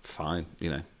like fine, you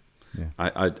know. Yeah.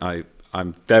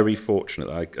 I'm very fortunate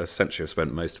that I essentially have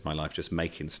spent most of my life just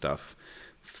making stuff.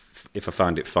 If I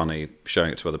find it funny,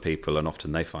 showing it to other people, and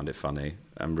often they find it funny,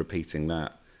 and repeating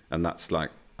that, and that's like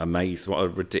amazing. What a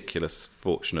ridiculous,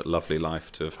 fortunate, lovely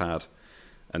life to have had.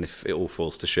 And if it all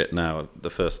falls to shit now, the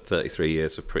first 33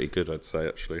 years were pretty good, I'd say,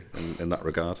 actually, in that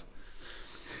regard.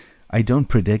 I don't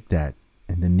predict that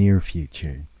in the near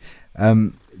future.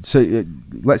 So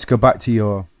let's go back to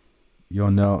your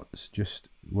notes. Just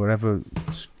wherever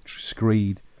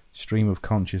screed, stream of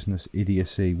consciousness,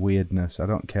 idiocy, weirdness. I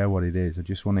don't care what it is. I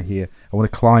just want to hear. I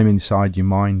want to climb inside your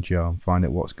mind, Joe, and find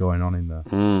out what's going on in there.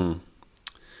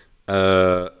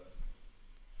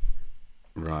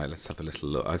 Right, let's have a little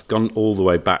look. I've gone all the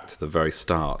way back to the very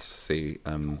start to see.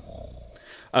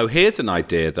 Here's an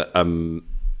idea that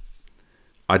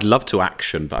I'd love to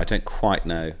action, but I don't quite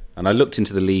know. And I looked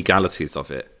into the legalities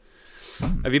of it.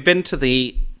 Have you been to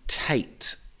the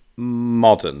Tate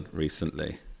Modern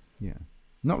recently? Yeah,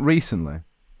 not recently.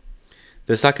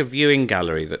 There's like a viewing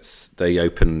gallery they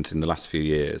opened in the last few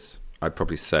years. I'd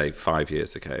probably say 5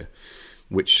 years ago,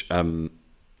 which.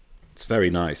 It's very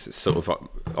nice. It's sort of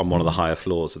on one of the higher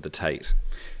floors of the Tate,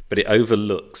 but it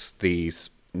overlooks these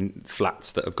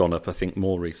flats that have gone up, I think,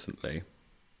 more recently.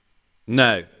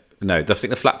 No. I think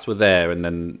the flats were there, and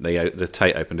then the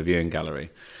Tate opened a viewing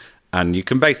gallery, and you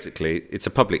can basically, it's a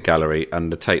public gallery,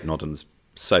 and the Tate Modern's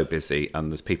so busy,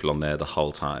 and there's people on there the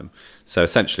whole time. So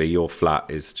essentially, your flat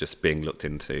is just being looked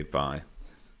into by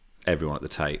everyone at the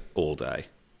Tate all day,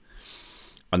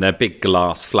 and they're big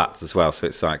glass flats as well. So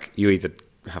it's like you either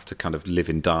have to kind of live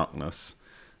in darkness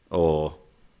or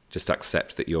just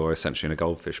accept that you're essentially in a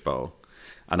goldfish bowl.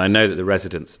 And I know that the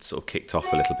residents had sort of kicked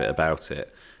off a little bit about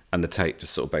it, and the Tate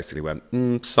just sort of basically went,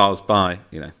 SARS bye,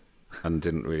 you know, and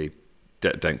didn't really,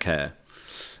 don't care.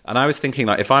 And I was thinking,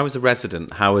 like, if I was a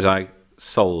resident, how would I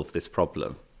solve this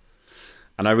problem?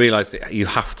 And I realised that you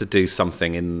have to do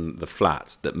something in the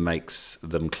flat that makes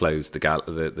them close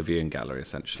the viewing gallery,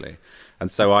 essentially. And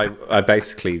so I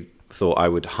basically thought I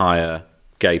would hire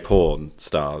gay porn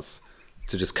stars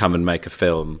to just come and make a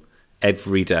film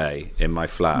every day in my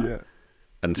flat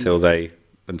until they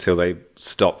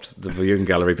stopped the viewing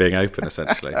gallery being open,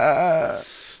 essentially. So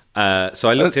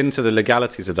I looked into the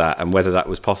legalities of that and whether that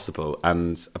was possible,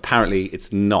 and apparently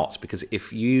it's not, because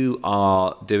if you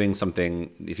are doing something,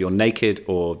 if you're naked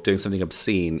or doing something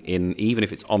obscene even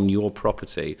if it's on your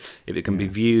property, if it can be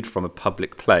viewed from a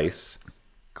public place,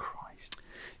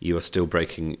 you are still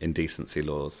breaking indecency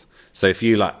laws. So if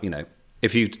you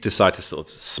if you decide to sort of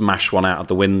smash one out of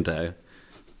the window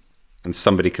and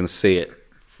somebody can see it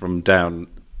from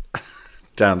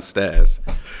downstairs,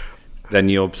 then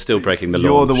you're still breaking the law.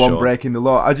 You're the one breaking the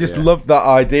law. I just love that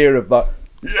idea of that.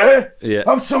 Yeah,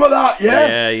 have some of that.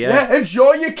 Yeah.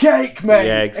 Enjoy your cake, mate.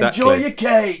 Yeah, exactly. Enjoy your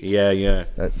cake. Yeah.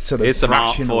 Sort of here's some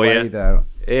art for you. There.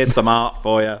 Here's some art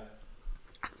for you.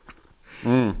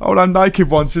 Oh, that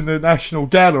naked one's in the National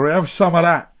Gallery. Have some of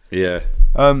that. Yeah.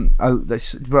 But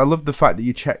I love the fact that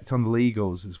you checked on the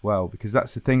legals as well, because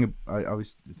that's the thing I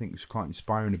always think was quite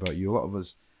inspiring about you. A lot of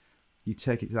us, you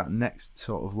take it to that next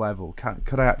sort of level.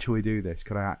 Could I actually do this?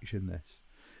 Could I action this?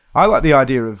 I like the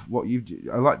idea of what you.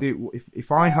 I like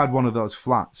if I had one of those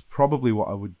flats, probably what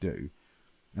I would do,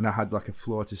 and I had like a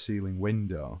floor to ceiling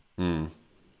window,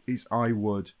 is I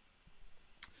would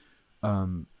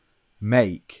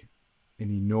make an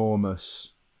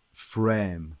enormous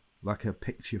frame, like a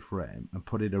picture frame, and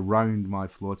put it around my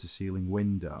floor to ceiling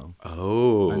window.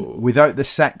 And without the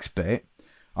sex bit,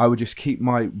 I would just keep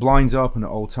my blinds open at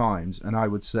all times, and I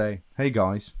would say, hey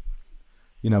guys,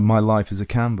 my life is a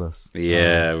canvas.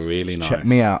 Yeah, really nice. Check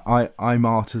me out. I'm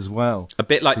art as well. A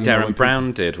bit like Darren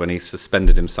Brown did when he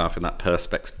suspended himself in that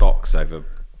Perspex box over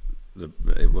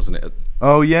wasn't it?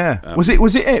 Oh yeah. Was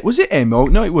it him? Oh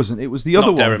no, it wasn't. It was the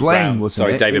other one. Darren Blaine, Brown. wasn't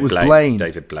Sorry, it? David it was Blaine. Blaine.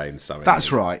 David Blaine. Sorry.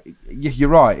 That's right. You're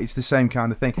right. It's the same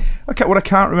kind of thing. Okay, what I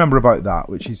can't remember about that,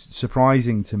 which is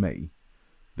surprising to me,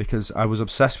 because I was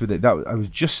obsessed with it. I was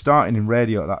just starting in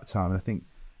radio at that time. And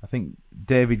I think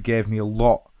David gave me a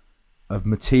lot of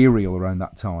material around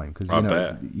that time, because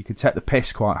you could take the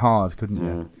piss quite hard, couldn't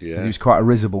you? Yeah. Because he was quite a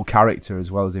risible character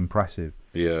as well as impressive.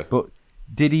 Yeah. But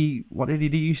what did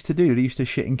he used to do? Did he used to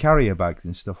shit in carrier bags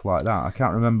and stuff like that? I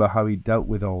can't remember how he dealt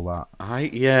with all that.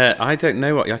 I don't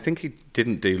know I think he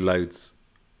didn't do loads.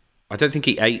 I don't think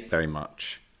he ate very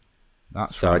much.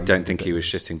 That's so right, I don't think he was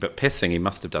shitting, but pissing he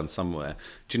must have done somewhere.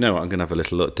 Do you know what? I'm going to have a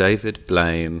little look. David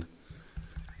Blaine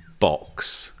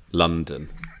box, London.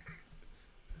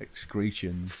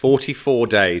 Excretion. 44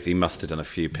 days he must have done a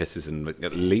few pisses and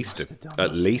at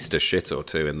least a shit or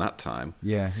two in that time.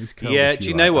 Yeah, he's cool. Yeah, do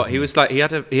you know what? He was like he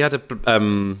had a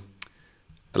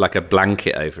like a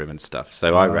blanket over him and stuff.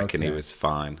 So I reckon he was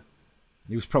fine.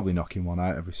 He was probably knocking one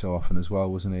out every so often as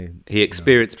well, wasn't he? He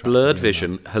experienced blurred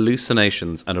vision,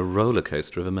 hallucinations, and a roller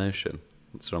coaster of emotion.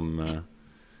 It's from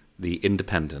The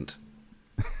Independent.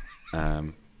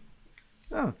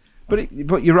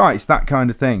 But you're right. It's that kind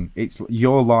of thing. It's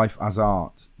your life as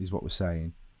art, is what we're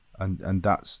saying, and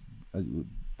that's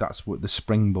what the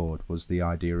springboard was. The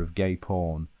idea of gay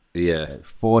porn,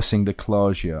 forcing the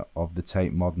closure of the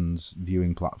Tate Modern's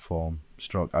viewing platform,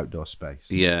 / outdoor space.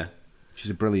 Yeah, which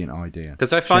is a brilliant idea.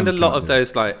 Because I find a lot of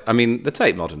those, the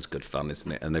Tate Modern's good fun,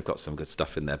 isn't it? And they've got some good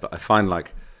stuff in there. But I find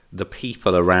the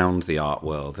people around the art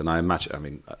world, and I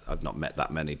imagine, I've not met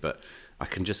that many, but I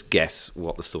can just guess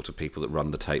what the sort of people that run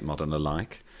the Tate Modern are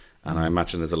like. And I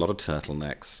imagine there's a lot of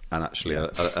turtlenecks and actually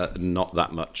not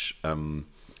that much. I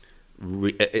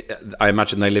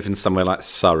imagine they live in somewhere like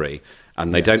Surrey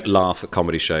and they don't laugh at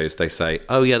comedy shows. They say,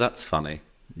 oh, yeah, that's funny.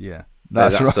 Yeah,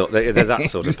 that's right. They're that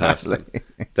sort of person.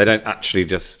 They don't actually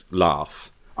just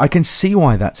laugh. I can see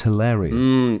why that's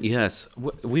hilarious. Yes.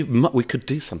 We could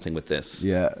do something with this.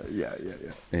 Yeah.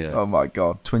 Oh, my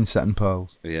God. Twin set and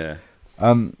pearls. Yeah.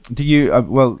 Do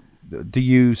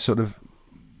you sort of,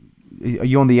 are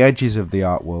you on the edges of the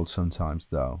art world sometimes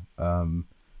though?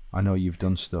 I know you've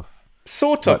done stuff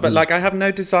sort of, but I have no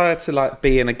desire to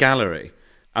be in a gallery,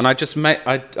 and I just make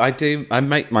I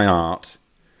make my art,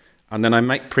 and then I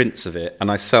make prints of it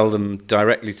and I sell them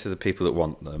directly to the people that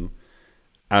want them,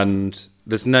 and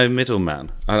there's no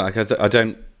middleman. I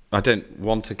don't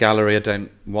want a gallery. I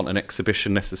don't want an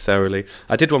exhibition necessarily.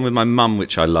 I did one with my mum,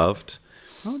 which I loved.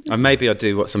 And maybe I'll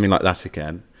do something like that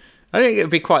again. I think it would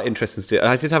be quite interesting to do.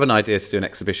 I did have an idea to do an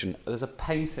exhibition. There's a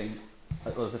painting.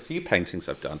 There's a few paintings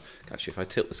I've done. Actually, if I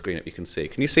tilt the screen up, you can see.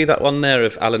 Can you see that one there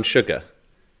of Alan Sugar?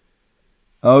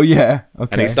 Oh, yeah. Okay.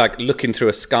 And he's looking through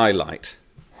a skylight.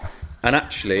 And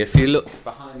actually, if you look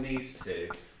behind these two,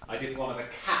 I did one of a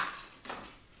cat.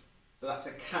 So that's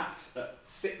a cat that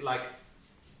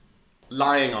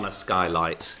lying on a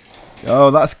skylight.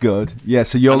 Oh, that's good. Yeah,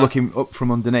 so you're looking up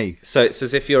from underneath. So it's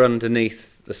as if you're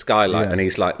underneath the skylight and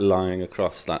he's lying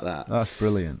across like that. That's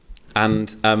brilliant.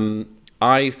 And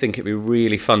I think it'd be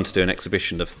really fun to do an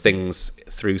exhibition of things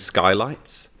through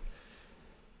skylights.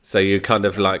 So you kind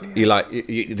of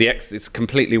it's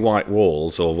completely white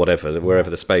walls or whatever, wherever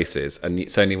the space is, and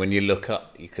it's only when you look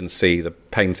up you can see the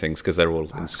paintings because they're all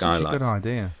in skylights. That's a good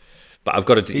idea. But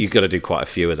you've got to do quite a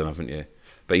few of them, haven't you?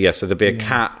 But yeah, so there'll be a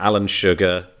cat, Alan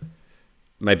Sugar.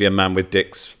 Maybe a man with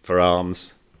dicks for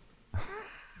arms,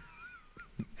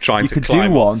 trying to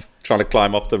climb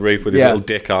off the roof with his little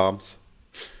dick arms.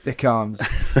 Dick arms.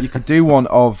 You could do one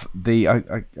of the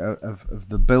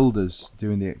builders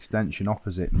doing the extension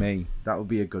opposite me. That would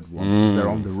be a good one because they're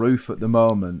on the roof at the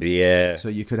moment. Yeah. So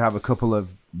you could have a couple of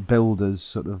builders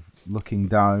sort of looking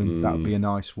down. That would be a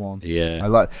nice one.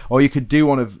 Yeah. Or you could do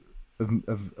one of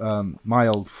my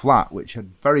old flat, which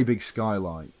had very big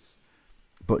skylights,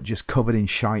 but just covered in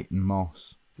shite and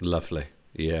moss. Lovely.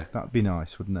 Yeah. That'd be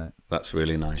nice, wouldn't it? That's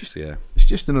really nice, yeah. It's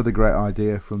just another great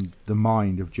idea from the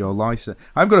mind of Joe Lycett.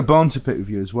 I've got a bone to pick with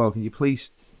you as well. Can you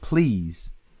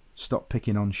please stop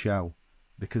picking on Shell?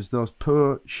 Because those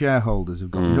poor shareholders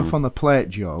have got enough on the plate,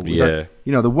 Joe. They're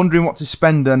wondering what to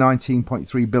spend their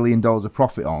 $19.3 billion of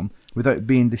profit on without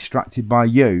being distracted by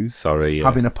you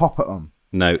having a pop at them.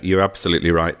 No, you're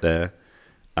absolutely right there.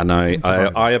 And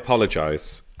I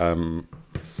apologise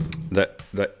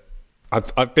that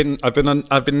I've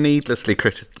been needlessly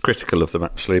critical of them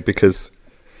actually, because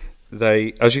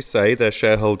they, as you say, their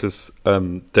shareholders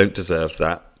don't deserve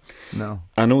that. No.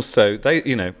 And also,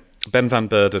 Ben Van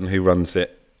Beurden, who runs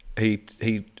it, he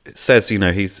says,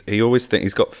 he always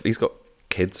thinks he's got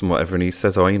kids and whatever, and he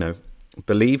says,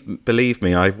 believe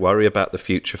me, I worry about the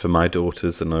future for my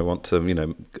daughters, and I want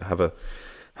to,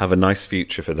 have a nice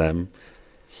future for them.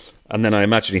 And then I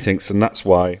imagine he thinks, and that's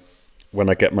why when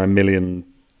I get my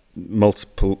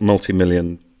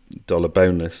multi-million dollar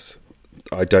bonus,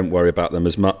 I don't worry about them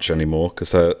as much anymore,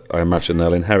 because I imagine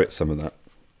they'll inherit some of that.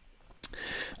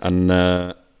 And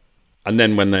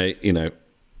then when they,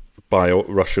 buy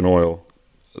Russian oil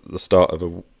at the start of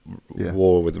a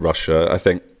war with Russia, I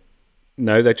think,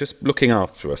 no, they're just looking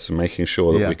after us and making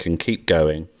sure that we can keep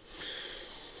going.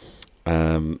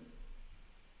 They're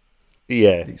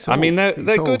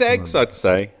good eggs, I'd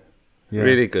say. Yeah.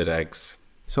 Really good eggs.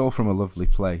 It's all from a lovely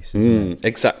place, isn't it?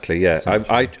 Exactly, yeah.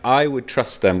 I would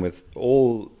trust them with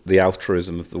all the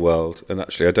altruism of the world, and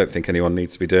actually I don't think anyone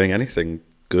needs to be doing anything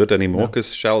good anymore,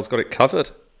 because Shell's got it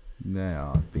covered.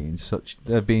 They're being such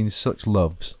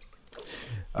loves.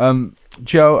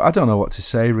 Joe, I don't know what to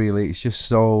say, really. It's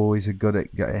just always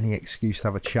any excuse to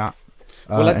have a chat.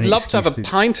 Well, I'd love to have a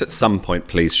pint at some point,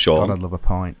 please, Shaun. God, I'd love a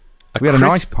pint. We had a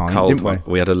nice pint, didn't we?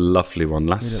 We had a lovely one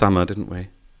last summer, didn't we?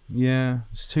 Yeah,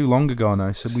 it's too long ago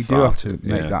now, so we do have to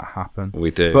make that happen.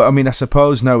 We do. But, I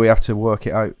suppose now we have to work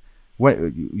it out. So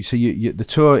the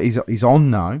tour is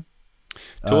on now.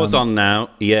 Tour's on now,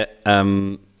 yeah,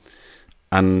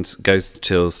 and goes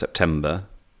till September.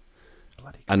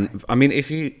 And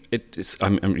if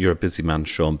you're a busy man,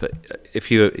 Shaun, but if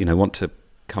you want to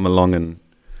come along and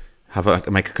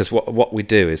because what we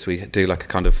do is we do like a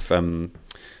kind of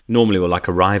normally we'll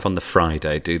arrive on the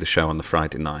Friday, do the show on the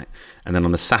Friday night, and then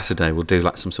on the Saturday we'll do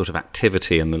some sort of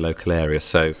activity in the local area.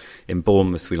 So in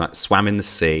Bournemouth we swam in the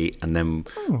sea, and then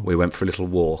we went for a little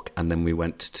walk, and then we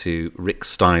went to Rick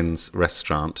Stein's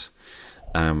restaurant.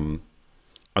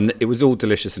 And it was all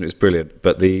delicious and it was brilliant,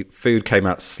 but the food came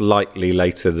out slightly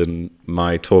later than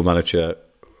my tour manager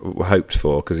hoped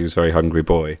for, because he was a very hungry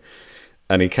boy.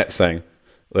 And he kept saying,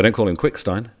 they don't call him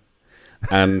Quickstein.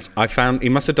 And I found he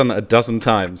must have done that a dozen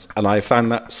times, and I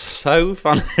found that so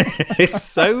funny. It's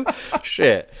so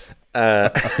shit.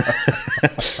 That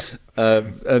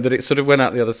it sort of went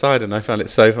out the other side, and I found it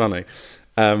so funny.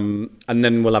 And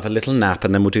then we'll have a little nap,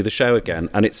 and then we'll do the show again.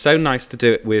 And it's so nice to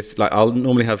do it with, I'll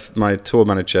normally have my tour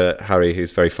manager, Harry,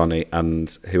 who's very funny, and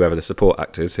whoever the support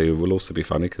act is, who will also be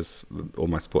funny, because all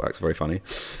my support acts are very funny.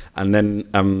 And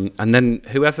then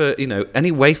whoever,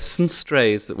 any waifs and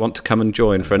strays that want to come and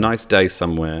join for a nice day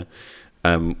somewhere,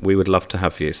 we would love to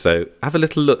have you. So have a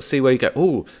little look, see where you go.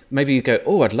 Oh, maybe you go,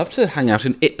 I'd love to hang out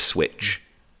in Ipswich.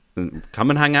 Come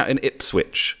and hang out in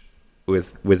Ipswich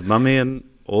with Mummy and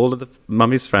all of the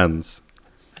Mummy's friends.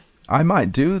 I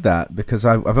might do that, because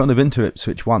I've only been to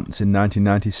Ipswich once in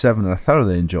 1997, and I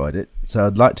thoroughly enjoyed it. So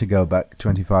I'd like to go back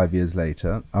 25 years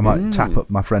later. I might tap up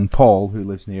my friend Paul, who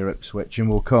lives near Ipswich, and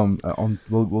we'll come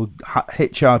we'll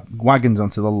hitch our wagons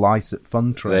onto the Lycett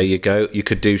fun train. There you go. You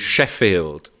could do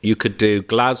Sheffield. You could do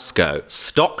Glasgow,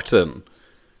 Stockton,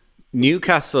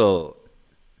 Newcastle.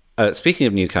 Speaking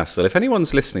of Newcastle, if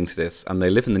anyone's listening to this and they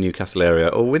live in the Newcastle area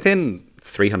or within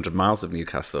 300 miles of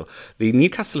Newcastle, the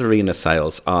Newcastle Arena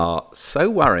sales are so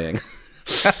worrying.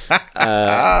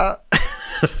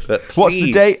 What's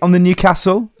the date on the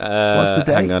Newcastle? What's the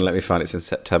date? Hang on, let me find it. It's in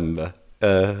September.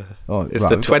 It's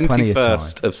the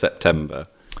 21st of September.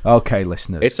 Okay,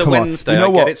 listeners. It's a Wednesday.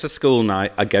 I get it's a school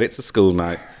night.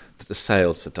 But the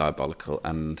sales are diabolical.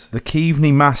 And the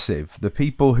Keaveny Massive, the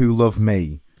people who love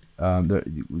me,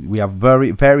 we have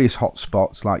various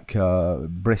hotspots like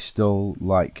Bristol,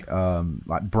 like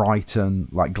Brighton,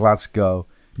 like Glasgow.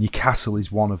 Newcastle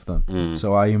is one of them.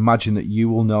 So I imagine that you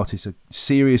will notice a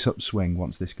serious upswing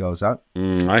once this goes out.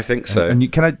 I think so.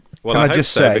 And can I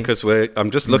just say, because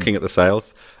I'm just looking at the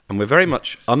sales, and we're very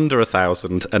much under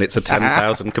 1,000, and it's a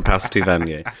 10,000 capacity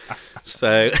venue.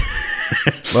 So,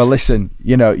 well, listen,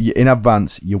 in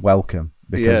advance, you're welcome,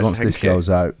 because once this goes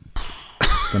out,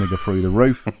 it's going to go through the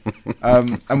roof.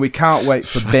 And we can't wait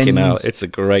for bins. Hell, it's a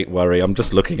great worry. I'm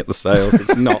just looking at the sales.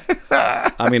 It's not.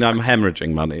 I'm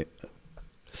hemorrhaging money.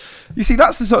 You see,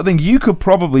 that's the sort of thing you could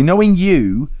probably, knowing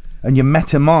you and your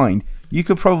meta mind, you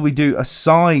could probably do a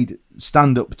side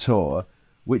stand-up tour,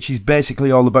 which is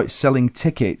basically all about selling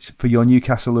tickets for your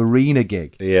Newcastle Arena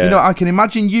gig. Yeah. I can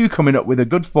imagine you coming up with a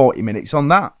good 40 minutes on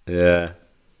that. Yeah.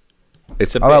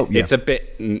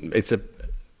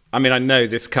 I know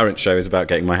this current show is about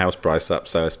getting my house price up,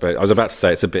 so I suppose I was about to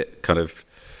say it's a bit kind of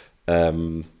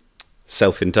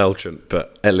self-indulgent,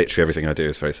 but literally everything I do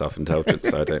is very self-indulgent,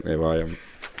 so I don't know why I'm...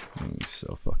 It's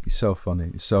so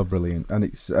funny, it's so brilliant, and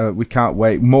it's we can't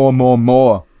wait.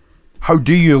 More. How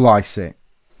do you Lycett?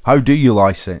 How do you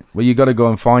Lycett? Well, you got to go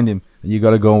and find him, and you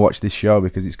got to go and watch this show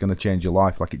because it's going to change your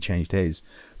life like it changed his.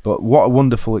 But what a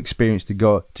wonderful experience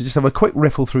to just have a quick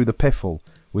riffle through the piffle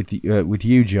with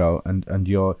you, Joe, and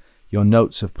your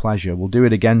notes of pleasure. We'll do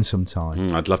it again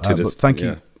sometime. I'd love to. But thank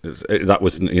you. That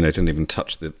was, didn't even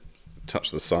touch the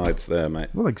sides there, mate.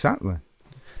 Well, exactly.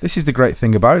 This is the great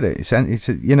thing about it.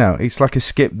 It's like a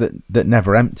skip that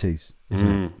never empties,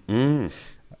 isn't it?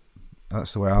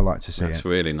 That's the way I like to see it. That's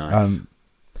really nice.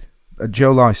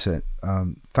 Joe Lycett,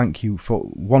 thank you for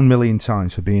 1 million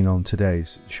times for being on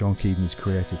today's Shaun Keaveny's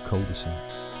Creative Cul-de-Sac.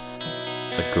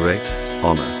 A great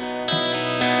honour.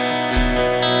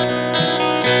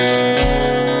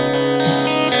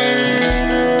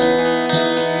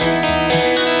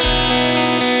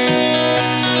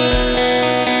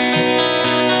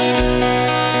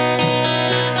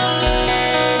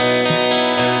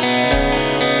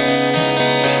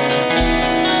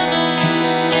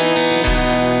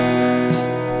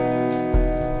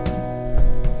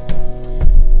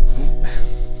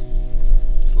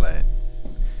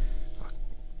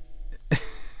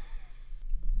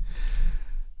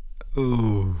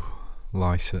 Ooh,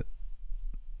 Lycett.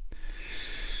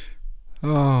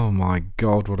 Oh my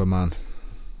God, what a man.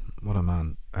 What a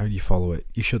man. How do you follow it?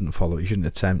 You shouldn't follow it. You shouldn't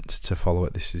attempt to follow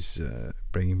it. This is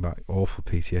bringing back awful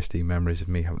PTSD memories of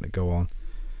me having to go on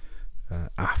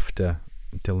after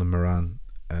Dylan Moran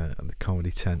at the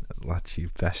Comedy Tent at the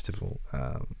Latitude Festival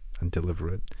and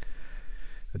deliver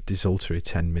a desultory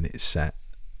 10-minute set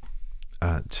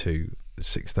to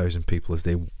 6,000 people as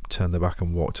they turned their back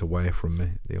and walked away from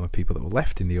me. The only people that were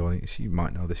left in the audience, you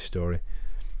might know this story,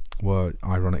 were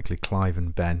ironically Clive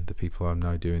and Ben, the people I'm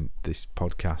now doing this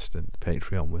podcast and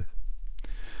Patreon with.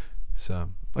 So,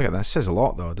 look at that. It says a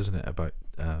lot, though, doesn't it, about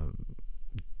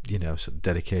sort of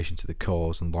dedication to the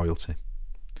cause and loyalty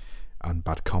and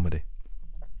bad comedy.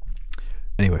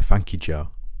 Anyway, thank you, Joe.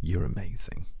 You're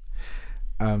amazing.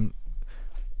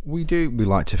 We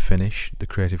like to finish the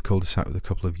Creative Cul-de-Sac with a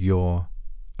couple of your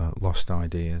lost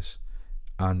ideas,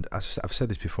 and as I've said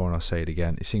this before and I'll say it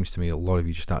again, it seems to me a lot of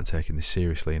you just aren't taking this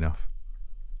seriously enough.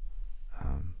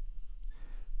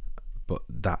 But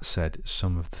that said,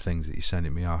 some of the things that you're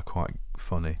sending me are quite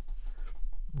funny.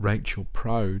 Rachel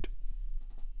Proud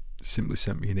simply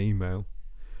sent me an email,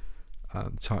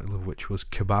 the title of which was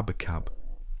Kebab-a-Cab,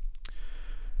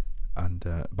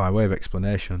 and by way of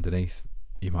explanation underneath,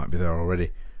 you might be there already,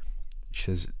 she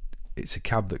says it's a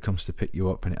cab that comes to pick you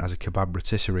up and it has a kebab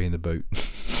rotisserie in the boot.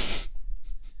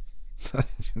 I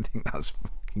think that's a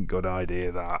fucking good idea,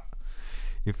 that.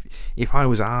 If I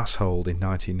was arseholed in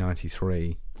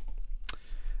 1993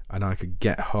 and I could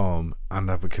get home and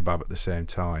have a kebab at the same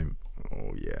time,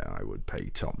 oh yeah, I would pay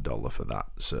top dollar for that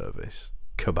service.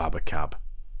 Kebab-a-cab.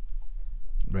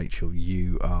 Rachel,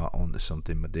 you are onto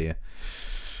something, my dear.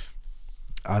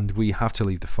 And we have to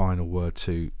leave the final word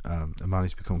to a man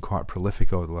who's become quite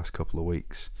prolific over the last couple of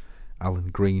weeks,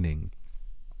 Alan Greening.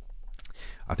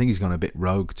 I think he's gone a bit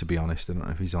rogue, to be honest. I don't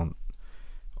know if he's on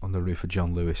the roof of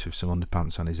John Lewis with some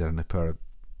underpants on his head and a pair of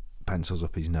pencils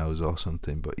up his nose or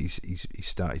something, but he's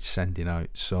started sending out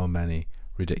so many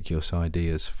ridiculous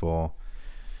ideas for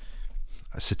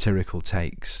satirical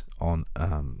takes on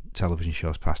television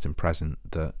shows past and present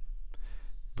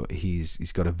but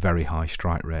he's got a very high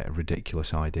strike rate of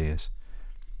ridiculous ideas.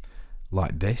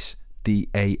 Like this, the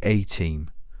AA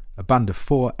Team. A band of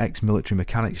 4 ex-military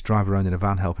mechanics drive around in a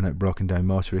van helping out broken down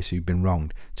motorists who've been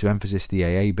wronged. To emphasise the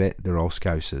AA bit, they're all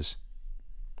Scousers.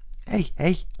 Hey.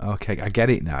 Okay, I get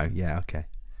it now. Yeah,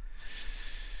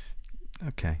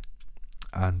 okay.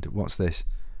 And what's this?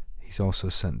 He's also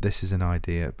sent, this is an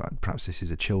idea, but perhaps this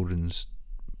is a children's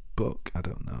book, I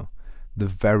don't know. The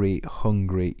Very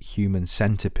Hungry Human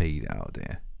Centipede out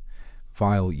there.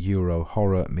 Vile Euro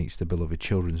horror meets the beloved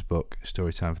children's book.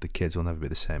 Story time for the kids will never be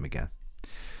the same again.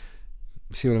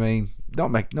 See what I mean?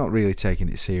 Not really taking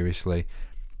it seriously.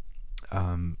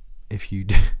 If you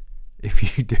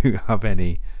do have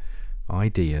any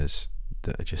ideas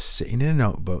that are just sitting in a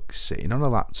notebook, sitting on a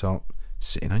laptop,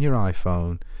 sitting on your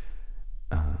iPhone,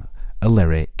 a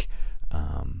lyric,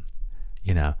 a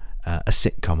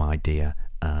sitcom idea,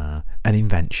 an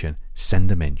invention, send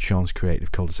them in.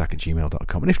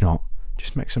 Sean'sCreativeCuldesac@gmail.com. And if not,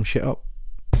 just make some shit up.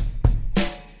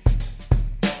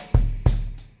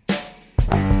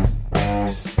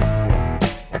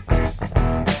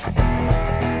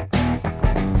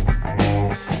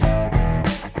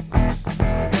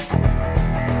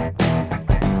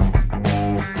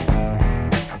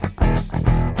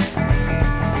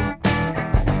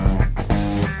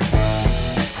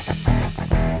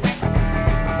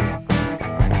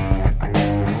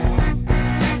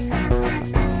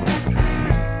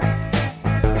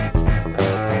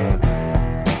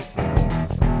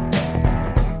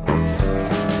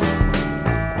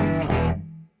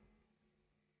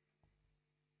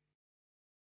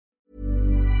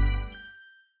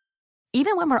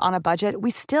 Even when we're on a budget,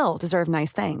 we still deserve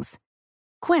nice things.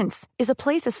 Quince is a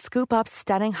place to scoop up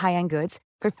stunning high-end goods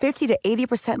for 50 to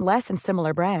 80% less than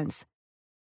similar brands.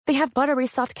 They have buttery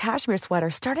soft cashmere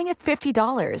sweaters starting at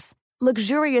 $50,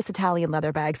 luxurious Italian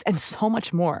leather bags, and so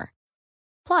much more.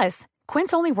 Plus,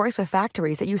 Quince only works with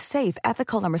factories that use safe,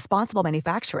 ethical, and responsible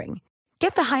manufacturing.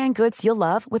 Get the high-end goods you'll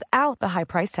love without the high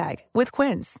price tag with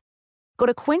Quince. Go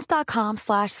to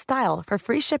quince.com/style for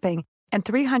free shipping and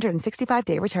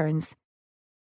 365-day returns.